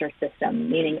multi-manager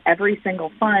system, meaning every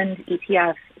single fund,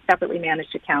 ETF, separately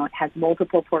managed account has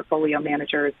multiple portfolio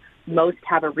managers. Most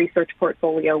have a research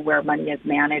portfolio where money is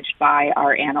managed by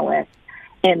our analysts.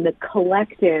 And the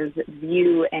collective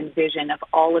view and vision of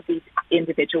all of these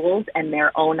individuals and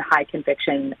their own high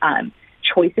conviction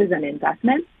choices and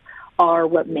investments are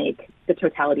what make the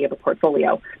totality of a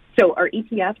portfolio. So our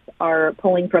ETFs are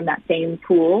pulling from that same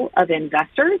pool of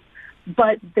investors,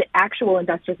 but the actual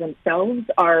investors themselves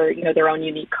are, their own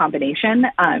unique combination.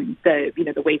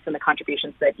 The weights and the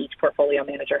contributions that each portfolio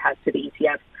manager has to the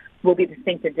ETF will be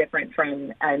distinct and different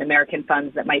from an American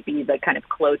Funds that might be the kind of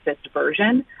closest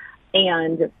version.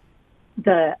 And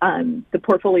the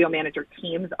portfolio manager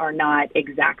teams are not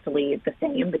exactly the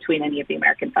same between any of the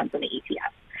American Funds and the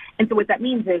ETFs. And so what that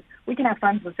means is we can have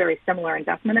funds with very similar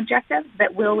investment objectives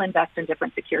that will invest in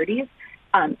different securities,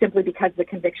 simply because the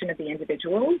conviction of the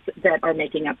individuals that are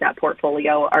making up that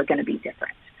portfolio are going to be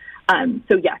different.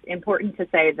 So yes, important to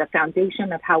say the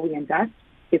foundation of how we invest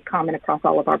is common across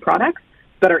all of our products,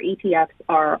 but our ETFs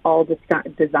are all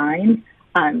designed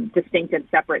distinct and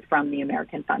separate from the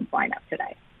American Funds lineup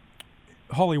today.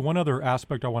 Holly, one other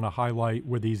aspect I want to highlight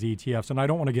with these ETFs, and I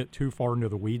don't want to get too far into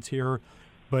the weeds here,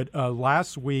 but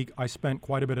last week I spent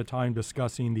quite a bit of time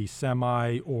discussing the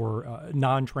semi or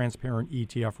non-transparent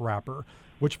ETF wrapper,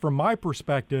 which from my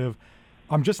perspective,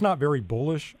 I'm just not very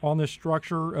bullish on this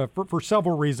structure for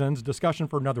several reasons, discussion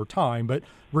for another time. But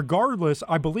regardless,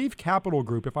 I believe Capital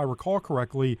Group, if I recall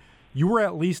correctly, you were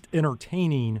at least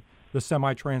entertaining the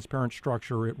semi-transparent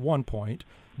structure at one point,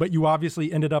 but you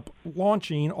obviously ended up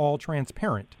launching all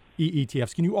transparent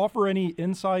ETFs. Can you offer any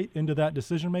insight into that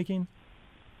decision-making?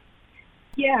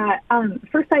 Yeah,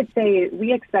 first I'd say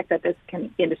we expect that this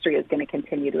industry is going to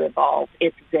continue to evolve.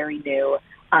 It's very new.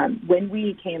 When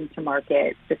we came to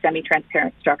market, the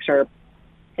semi-transparent structure,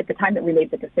 at the time that we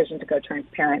made the decision to go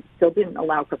transparent, still didn't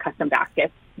allow for custom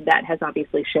baskets. That has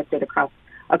obviously shifted across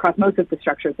most of the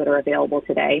structures that are available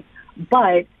today.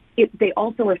 But they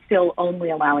also are still only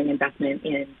allowing investment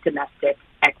in domestic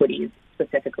equities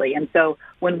specifically. And so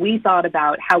when we thought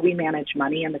about how we manage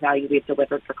money and the value we've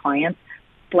delivered for clients,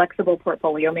 flexible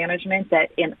portfolio management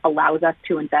that allows us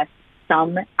to invest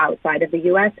some outside of the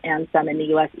U.S. and some in the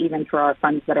U.S., even for our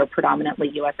funds that are predominantly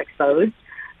U.S. exposed,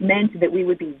 meant that we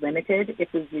would be limited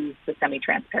if we used the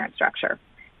semi-transparent structure.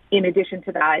 In addition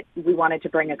to that, we wanted to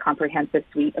bring a comprehensive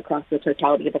suite across the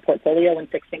totality of the portfolio, and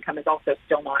fixed income is also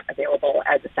still not available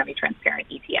as a semi-transparent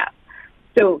ETF.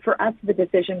 So for us, the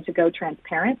decision to go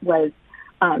transparent was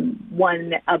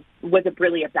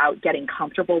really about getting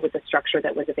comfortable with the structure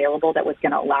that was available that was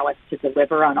going to allow us to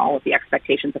deliver on all of the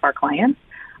expectations of our clients.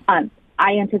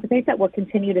 I anticipate that we'll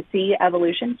continue to see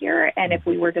evolution here, and if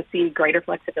we were to see greater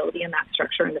flexibility in that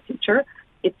structure in the future,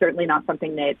 it's certainly not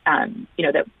something that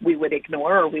that we would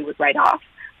ignore or we would write off.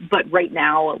 But right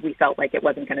now, we felt like it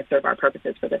wasn't going to serve our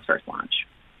purposes for this first launch.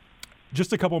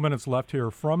 Just a couple minutes left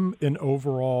here. From an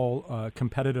overall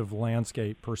competitive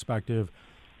landscape perspective,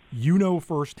 you know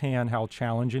firsthand how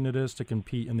challenging it is to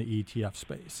compete in the ETF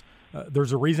space.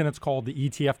 There's a reason it's called the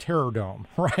ETF Terror Dome,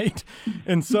 right?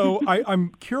 And so I'm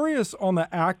curious on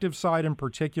the active side in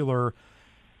particular,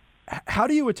 how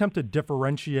do you attempt to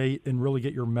differentiate and really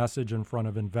get your message in front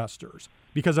of investors?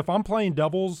 Because if I'm playing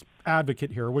devil's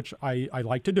advocate here, which I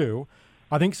like to do,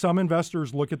 I think some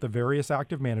investors look at the various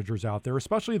active managers out there,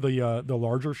 especially the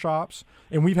larger shops,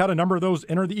 and we've had a number of those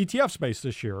enter the ETF space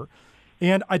this year.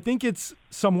 And I think it's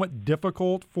somewhat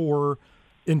difficult for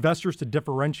investors to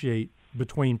differentiate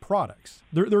between products.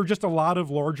 There are just a lot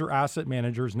of larger asset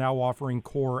managers now offering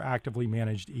core actively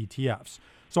managed ETFs.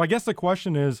 So I guess the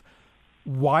question is,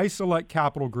 why select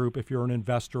Capital Group if you're an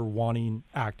investor wanting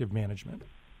active management?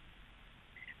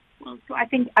 Well, so I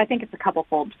think it's a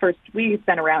couplefold. First, we've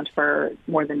been around for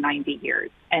more than 90 years,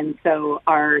 and so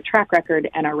our track record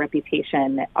and our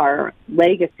reputation, our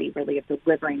legacy, really, of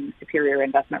delivering superior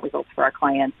investment results for our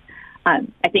clients, I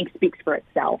think speaks for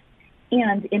itself.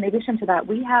 And in addition to that,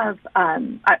 we have,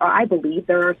 I believe,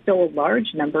 there are still a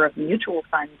large number of mutual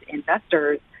fund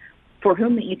investors for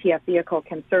whom the ETF vehicle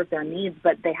can serve their needs,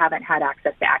 but they haven't had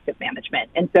access to active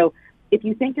management. And so, if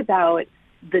you think about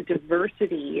the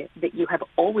diversity that you have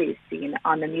always seen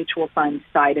on the mutual fund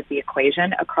side of the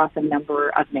equation across a number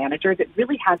of managers, it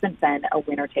really hasn't been a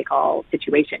winner-take-all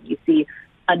situation. You see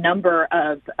a number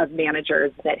of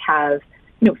managers that have,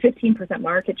 15%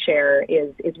 market share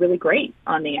is really great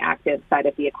on the active side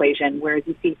of the equation, whereas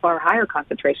you see far higher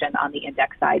concentration on the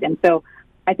index side. And so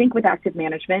I think with active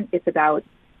management, it's about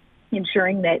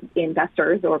ensuring that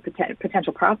investors or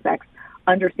potential prospects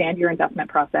understand your investment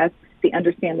process. They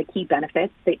understand the key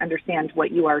benefits. They understand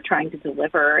what you are trying to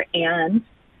deliver. And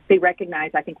they recognize,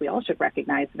 I think we all should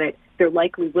recognize, that there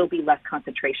likely will be less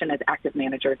concentration as active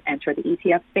managers enter the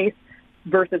ETF space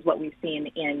versus what we've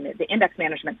seen in the index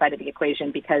management side of the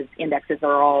equation, because indexes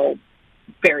are all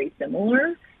very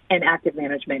similar and active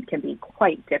management can be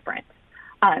quite different.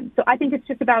 So I think it's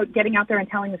just about getting out there and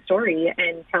telling the story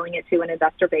and telling it to an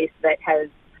investor base that has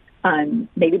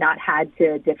maybe not had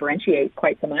to differentiate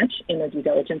quite so much in the due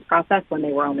diligence process when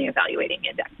they were only evaluating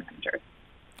index managers.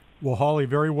 Well, Holly,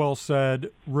 very well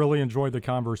said. Really enjoyed the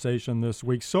conversation this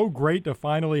week. So great to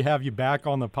finally have you back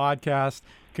on the podcast.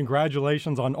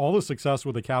 Congratulations on all the success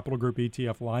with the Capital Group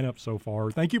ETF lineup so far.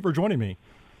 Thank you for joining me.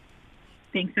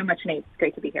 Thanks so much, Nate. It's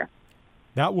great to be here.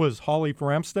 That was Holly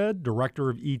Framstead, Director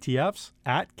of ETFs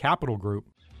at Capital Group.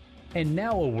 And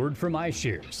now a word from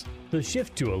iShares. The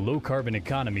shift to a low-carbon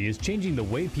economy is changing the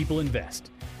way people invest.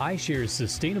 iShares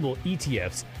sustainable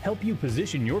ETFs help you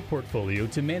position your portfolio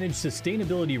to manage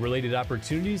sustainability-related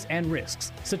opportunities and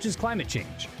risks, such as climate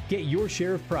change. Get your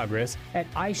share of progress at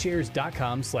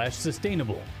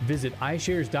iShares.com/sustainable. Visit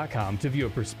iShares.com to view a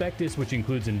prospectus which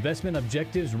includes investment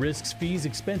objectives, risks, fees,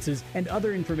 expenses, and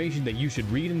other information that you should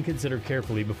read and consider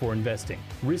carefully before investing.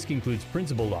 Risk includes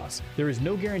principal loss. There is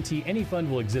no guarantee any fund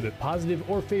will exhibit positive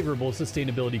or favorable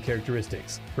sustainability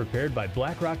characteristics. Prepared by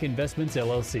BlackRock Investments,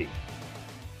 LLC.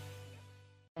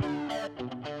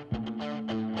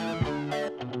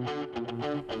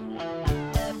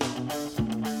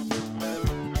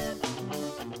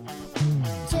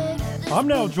 I'm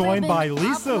now joined by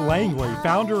Lisa Langley,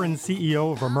 founder and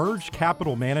CEO of Emerge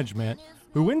Capital Management,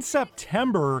 who in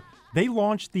September, they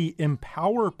launched the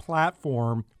Empower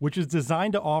platform, which is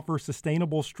designed to offer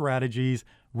sustainable strategies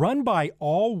run by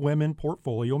all-women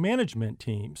portfolio management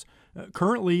teams.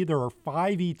 Currently, there are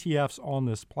 5 ETFs on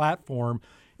this platform,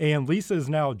 and Lisa is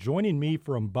now joining me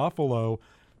from Buffalo.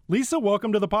 Lisa,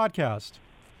 welcome to the podcast.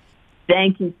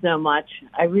 Thank you so much.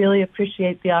 I really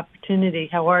appreciate the opportunity.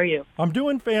 How are you? I'm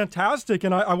doing fantastic,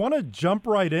 and I want to jump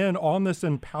right in on this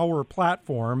Empower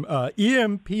platform,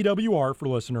 EMPWR for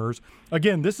listeners.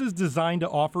 Again, this is designed to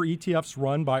offer ETFs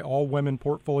run by all-women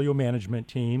portfolio management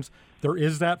teams. There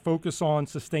is that focus on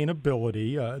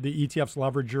sustainability. The ETFs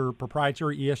leverage your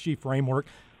proprietary ESG framework.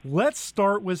 Let's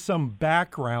start with some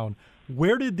background.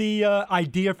 Where did the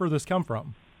idea for this come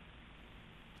from?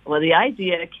 Well, the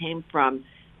idea came from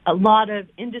a lot of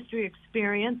industry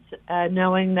experience,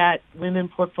 knowing that women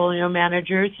portfolio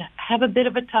managers have a bit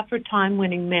of a tougher time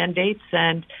winning mandates,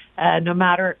 and no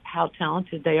matter how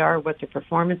talented they are, what their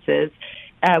performance is.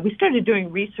 We started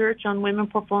doing research on women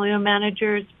portfolio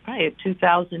managers probably in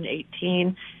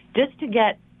 2018, just to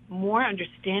get more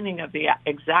understanding of the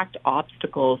exact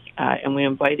obstacles, and we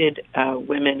invited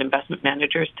women investment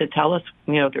managers to tell us,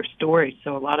 their stories.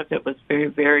 So a lot of it was very,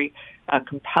 very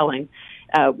compelling.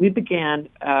 We began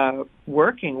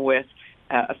working with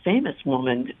a famous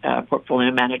woman portfolio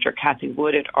manager, Kathy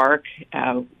Wood at ARC.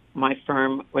 My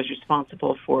firm was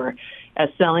responsible for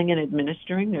selling and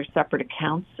administering their separate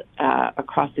accounts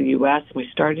across the U.S. We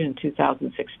started in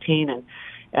 2016, and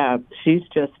she's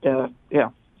just a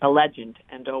legend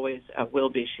and always will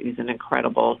be. She's an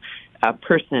incredible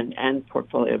person and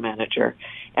portfolio manager.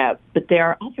 But there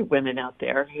are other women out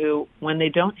there who, when they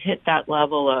don't hit that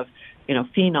level of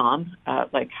phenom,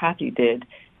 like Kathy did,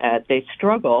 they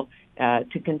struggle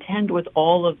to contend with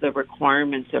all of the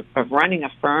requirements of running a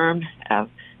firm, of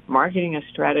marketing a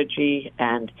strategy,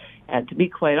 and to be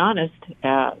quite honest,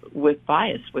 with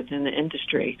bias within the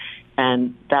industry.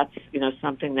 And that's,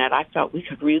 something that I felt we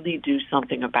could really do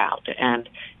something about. And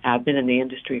I've been in the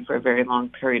industry for a very long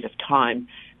period of time.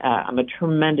 I'm a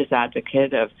tremendous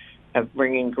advocate of of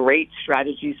bringing great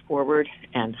strategies forward,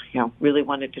 and really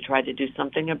wanted to try to do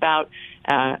something about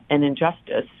an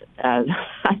injustice.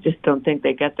 I just don't think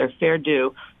they get their fair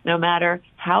due, no matter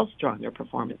how strong their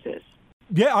performance is.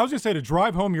 Yeah, I was going to say, to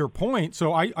drive home your point,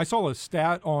 so I saw a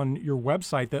stat on your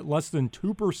website that less than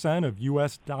 2% of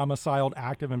U.S. domiciled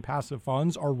active and passive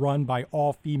funds are run by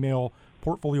all-female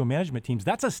portfolio management teams.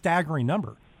 That's a staggering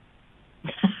number.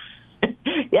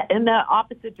 Yeah, in the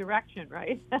opposite direction,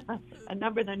 right? A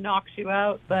number that knocks you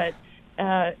out, but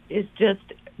is just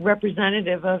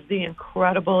representative of the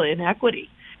incredible inequity.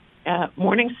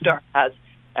 Morningstar has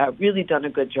really done a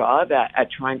good job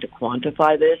at trying to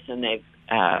quantify this, and they've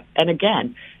and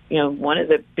again, one of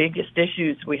the biggest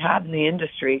issues we have in the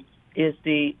industry is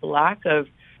the lack of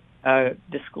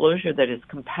disclosure that is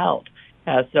compelled.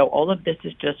 So all of this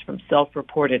is just from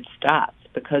self-reported stats,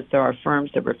 because there are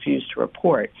firms that refuse to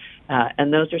report,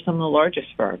 and those are some of the largest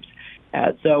firms.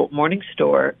 So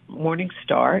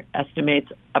Morningstar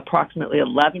estimates approximately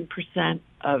 11%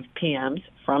 of PMs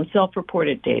from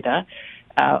self-reported data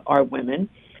are women,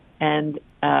 and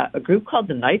a group called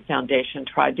the Knight Foundation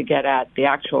tried to get at the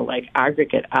actual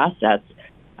aggregate assets,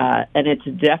 and it's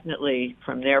definitely,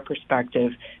 from their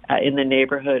perspective, in the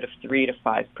neighborhood of 3 to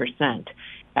 5%.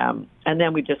 And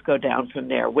then we just go down from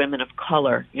there. Women of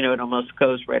color, it almost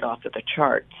goes right off of the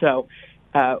chart. So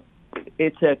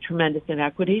it's a tremendous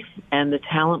inequity, and the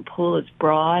talent pool is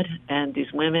broad, and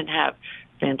these women have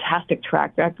fantastic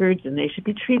track records, and they should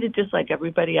be treated just like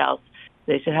everybody else.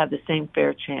 They should have the same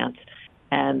fair chance.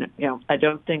 And, I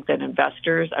don't think that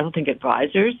investors, I don't think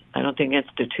advisors, I don't think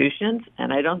institutions,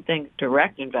 and I don't think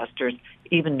direct investors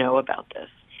even know about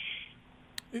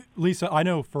this. Lisa, I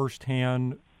know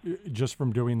firsthand, just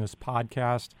from doing this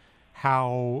podcast,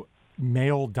 how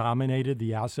male-dominated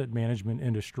the asset management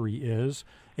industry is.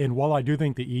 And while I do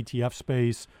think the ETF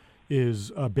space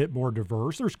is a bit more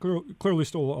diverse, there's clearly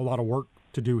still a lot of work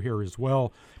to do here as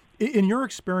well. In your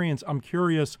experience, I'm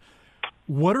curious,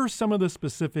 what are some of the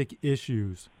specific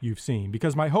issues you've seen?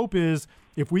 Because my hope is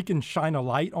if we can shine a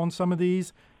light on some of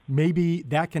these, maybe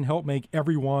that can help make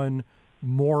everyone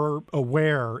more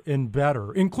aware and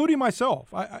better, including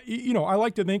myself. I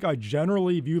like to think I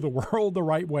generally view the world the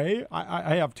right way.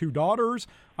 I have 2 daughters.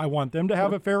 I want them to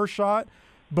have a fair shot,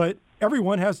 but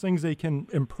everyone has things they can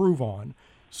improve on.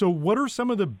 So what are some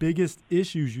of the biggest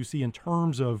issues you see in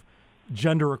terms of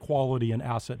gender equality in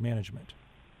asset management?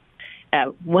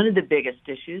 One of the biggest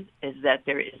issues is that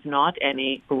there is not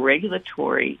any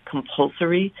regulatory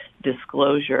compulsory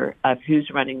disclosure of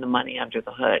who's running the money under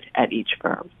the hood at each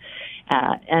firm.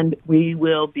 And we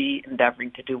will be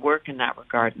endeavoring to do work in that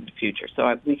regard in the future.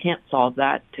 So we can't solve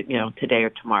that today or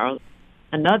tomorrow.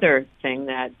 Another thing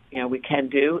that we can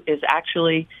do is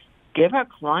actually give our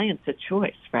clients a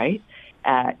choice, right?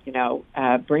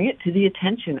 Bring it to the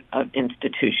attention of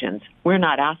institutions. We're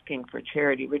not asking for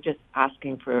charity. We're just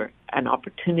asking for an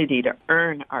opportunity to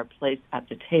earn our place at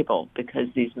the table because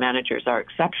these managers are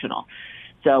exceptional.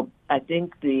 So I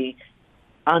think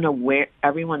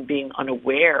everyone being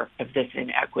unaware of this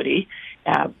inequity,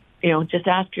 just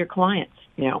ask your clients,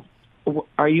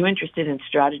 are you interested in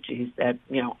strategies that,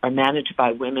 are managed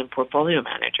by women portfolio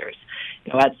managers?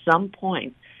 At some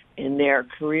point in their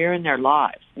career and their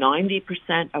lives,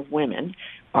 90% of women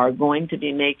are going to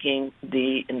be making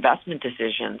the investment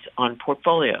decisions on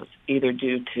portfolios, either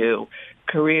due to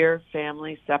career,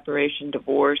 family, separation,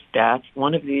 divorce, death.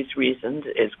 One of these reasons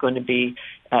is going to be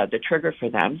the trigger for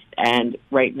them. And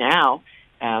right now,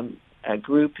 a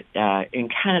group in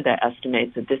Canada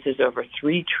estimates that this is over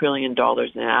 $3 trillion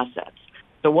in assets.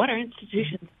 So what are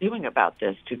institutions doing about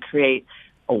this to create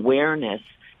awareness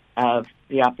of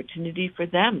the opportunity for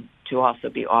them to also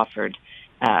be offered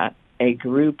a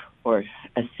group or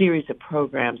a series of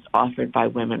programs offered by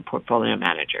women portfolio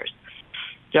managers?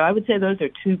 So I would say those are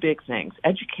 2 big things.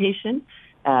 Education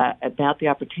about the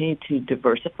opportunity to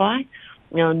diversify.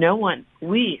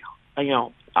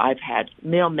 I've had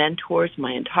male mentors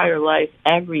my entire life.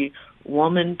 Every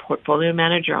woman portfolio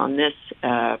manager on this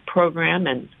program,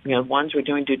 and ones we're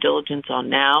doing due diligence on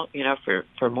now,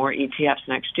 for more ETFs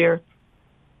next year,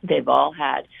 they've all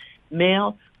had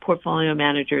male portfolio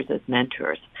managers as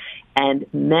mentors. And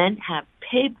men have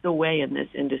paved the way in this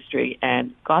industry,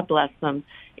 and God bless them.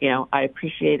 I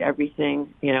appreciate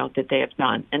everything, that they have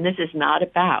done. And this is not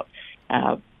about,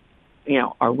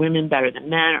 are women better than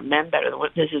men, or men better than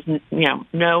women? This is,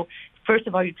 no. First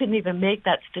of all, you couldn't even make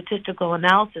that statistical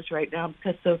analysis right now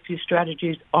because so few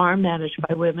strategies are managed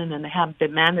by women, and they haven't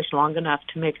been managed long enough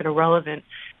to make it a relevant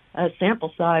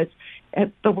sample size.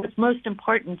 But what's most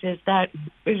important is that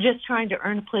we're just trying to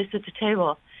earn a place at the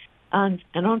table. And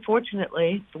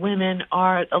unfortunately, women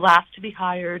are the last to be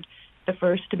hired, the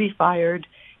first to be fired,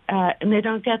 and they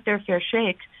don't get their fair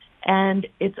shake. And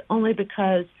it's only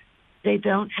because they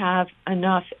don't have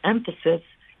enough emphasis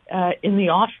in the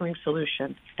offering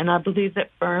solution. And I believe that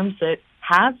firms that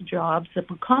have jobs that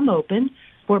become open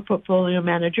for portfolio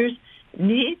managers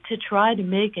need to try to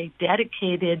make a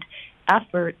dedicated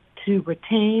effort to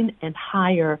retain and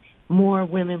hire more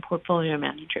women portfolio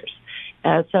managers.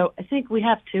 So I think we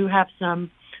have to have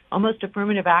some almost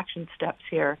affirmative action steps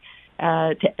here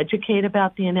to educate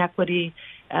about the inequity,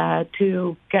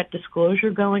 to get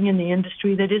disclosure going in the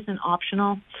industry that isn't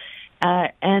optional,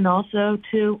 and also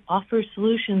to offer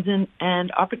solutions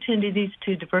and opportunities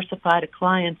to diversify to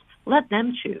clients. Let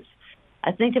them choose.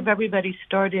 I think if everybody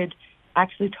started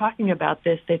actually talking about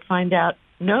this, they'd find out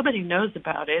nobody knows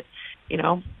about it. You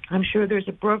know, I'm sure there's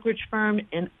a brokerage firm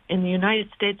in the United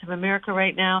States of America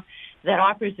right now that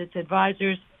offers its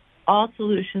advisors all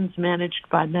solutions managed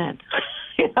by men.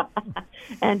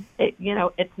 And,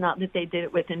 it's not that they did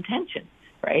it with intention,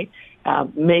 right?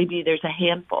 Maybe there's a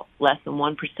handful, less than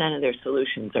 1% of their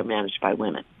solutions are managed by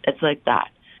women. It's like that.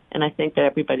 And I think that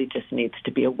everybody just needs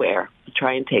to be aware, to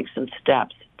try and take some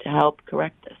steps to help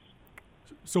correct this.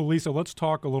 So, Lisa, let's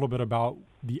talk a little bit about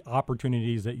the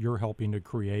opportunities that you're helping to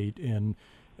create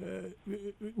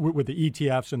with the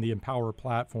ETFs and the Empower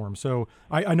platform. So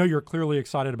I know you're clearly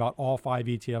excited about all 5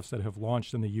 ETFs that have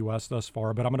launched in the U.S. thus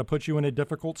far, but I'm going to put you in a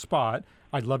difficult spot.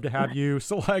 I'd love to have you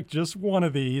select just one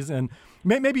of these. And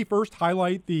maybe first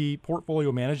highlight the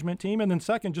portfolio management team, and then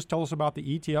second, just tell us about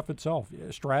the ETF itself,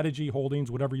 strategy,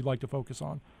 holdings, whatever you'd like to focus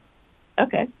on.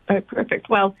 Okay. All right, perfect.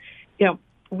 Well,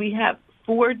 we have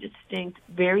 4 distinct,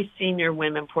 very senior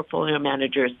women portfolio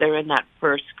managers. They're in that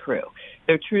first crew.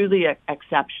 They're truly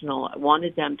exceptional. I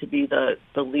wanted them to be the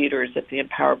leaders at the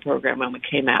Empower program when we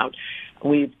came out.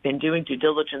 We've been doing due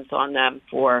diligence on them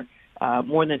for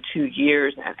more than 2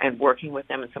 years and working with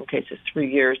them in some cases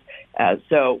 3 years.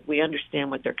 So we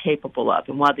understand what they're capable of.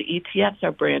 And while the ETFs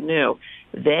are brand new,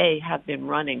 they have been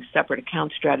running separate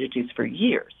account strategies for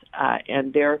years.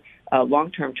 And their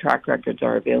long-term track records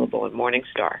are available in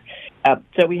Morningstar.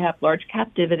 So we have large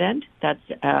cap dividend.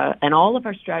 And all of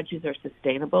our strategies are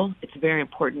sustainable. It's very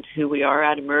important who we are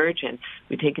at Emerge, and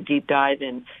we take a deep dive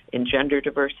in gender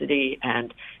diversity,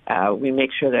 and we make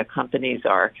sure that companies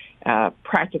are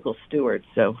practical stewards.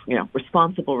 So,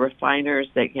 responsible refiners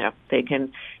that, they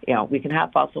can, we can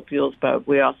have fossil fuels, but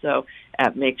we also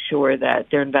make sure that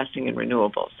they're investing in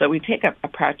renewables. So we take a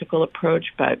practical approach,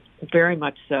 but very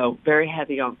much so, very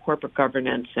heavy on corporate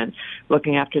governance and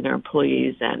looking after their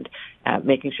employees and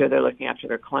making sure they're looking after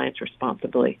their clients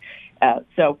responsibly.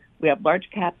 So we have large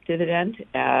cap dividend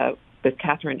with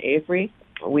Catherine Avery.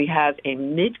 We have a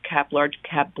mid-cap,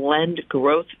 large-cap blend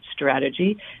growth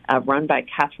strategy run by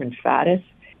Catherine Faddis.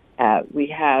 We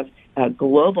have a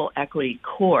global equity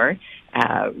core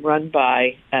run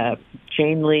by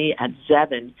Jane Lee at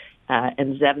Zevin.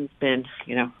 And Zevin's been,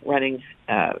 running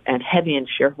and heavy in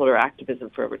shareholder activism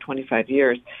for over 25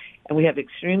 years. And we have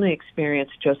extremely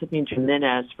experienced Josephine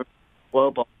Jimenez from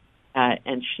Global,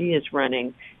 and she is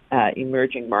running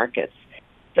emerging markets.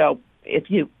 So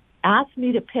if you ask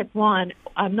me to pick one,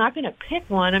 I'm not going to pick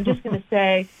one. I'm just going to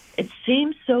say it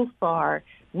seems so far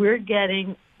we're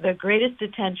getting the greatest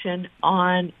attention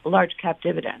on large cap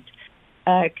dividend.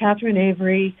 Catherine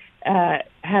Avery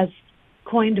has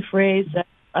coined a phrase that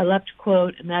I love to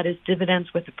quote, and that is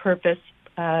dividends with a purpose.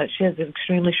 She has an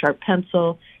extremely sharp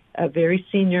pencil, a very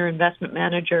senior investment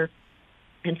manager.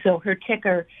 And so her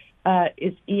ticker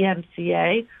is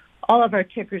EMCA. All of our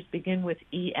tickers begin with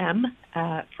EM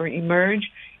for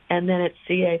Emerge, and then it's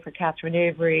CA for Catherine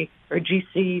Avery, or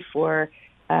GC for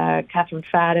Catherine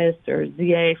Faddis, or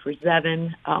ZA for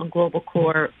Zevin on Global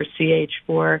Core, or CH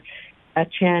for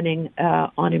Channing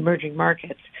on emerging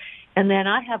markets. And then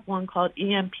I have one called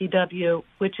EMPW,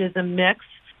 which is a mix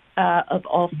of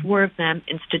all 4 of them.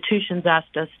 Institutions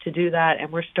asked us to do that,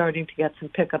 and we're starting to get some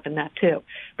pickup in that too.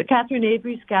 But Catherine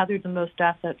Avery's gathered the most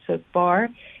assets so far.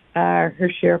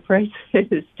 Her share price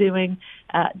is doing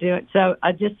it. So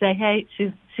I just say, hey,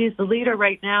 she's the leader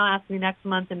right now. Ask me next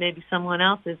month, and maybe someone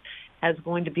else is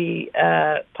going to be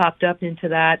popped up into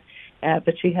that.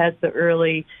 But she has the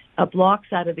early blocks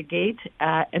out of the gate,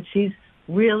 and she's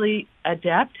really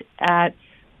adept at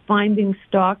finding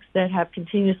stocks that have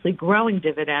continuously growing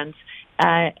dividends,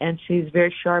 and she's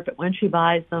very sharp at when she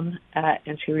buys them,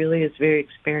 and she really is very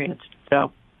experienced.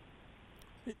 So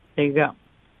there you go.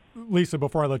 Lisa,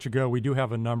 before I let you go, we do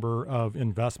have a number of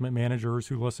investment managers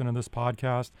who listen to this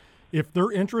podcast. If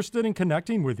they're interested in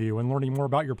connecting with you and learning more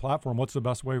about your platform, what's the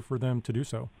best way for them to do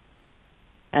so?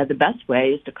 the best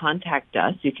way is to contact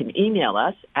us. You can email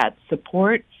us at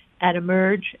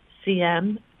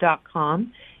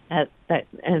support@emergecm.com,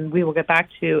 and we will get back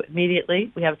to you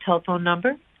immediately. We have a telephone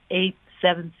number,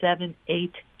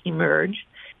 877-8-EMERGE.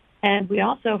 And we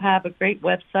also have a great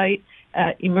website,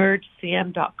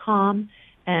 emergecm.com,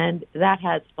 and that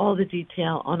has all the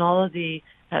detail on all of the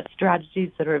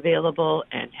strategies that are available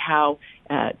and how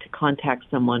to contact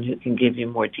someone who can give you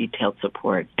more detailed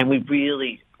support. And we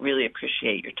really, really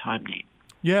appreciate your time, Nate.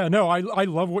 Yeah, no, I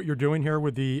love what you're doing here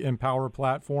with the Empower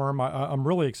platform. I'm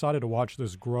really excited to watch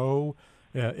this grow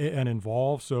and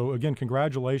evolve. So, again,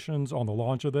 congratulations on the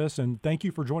launch of this, and thank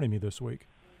you for joining me this week.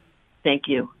 Thank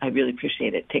you. I really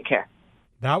appreciate it. Take care.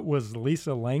 That was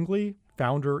Lisa Langley,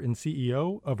 founder and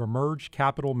CEO of Emerge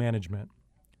Capital Management.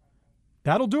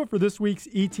 That'll do it for this week's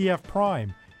ETF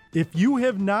Prime. If you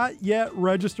have not yet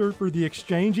registered for the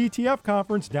Exchange ETF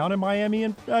Conference down in Miami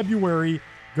in February,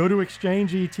 go to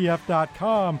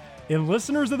exchangeetf.com, and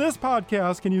listeners of this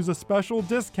podcast can use a special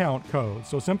discount code.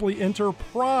 So simply enter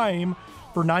PRIME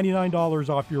for $99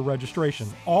 off your registration.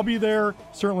 I'll be there.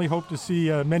 Certainly hope to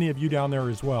see many of you down there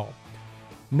as well.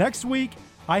 Next week,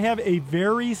 I have a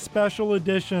very special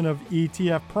edition of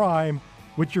ETF Prime,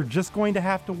 which you're just going to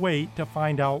have to wait to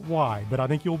find out why, but I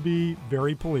think you'll be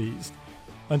very pleased.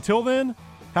 Until then,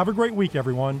 have a great week,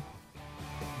 everyone.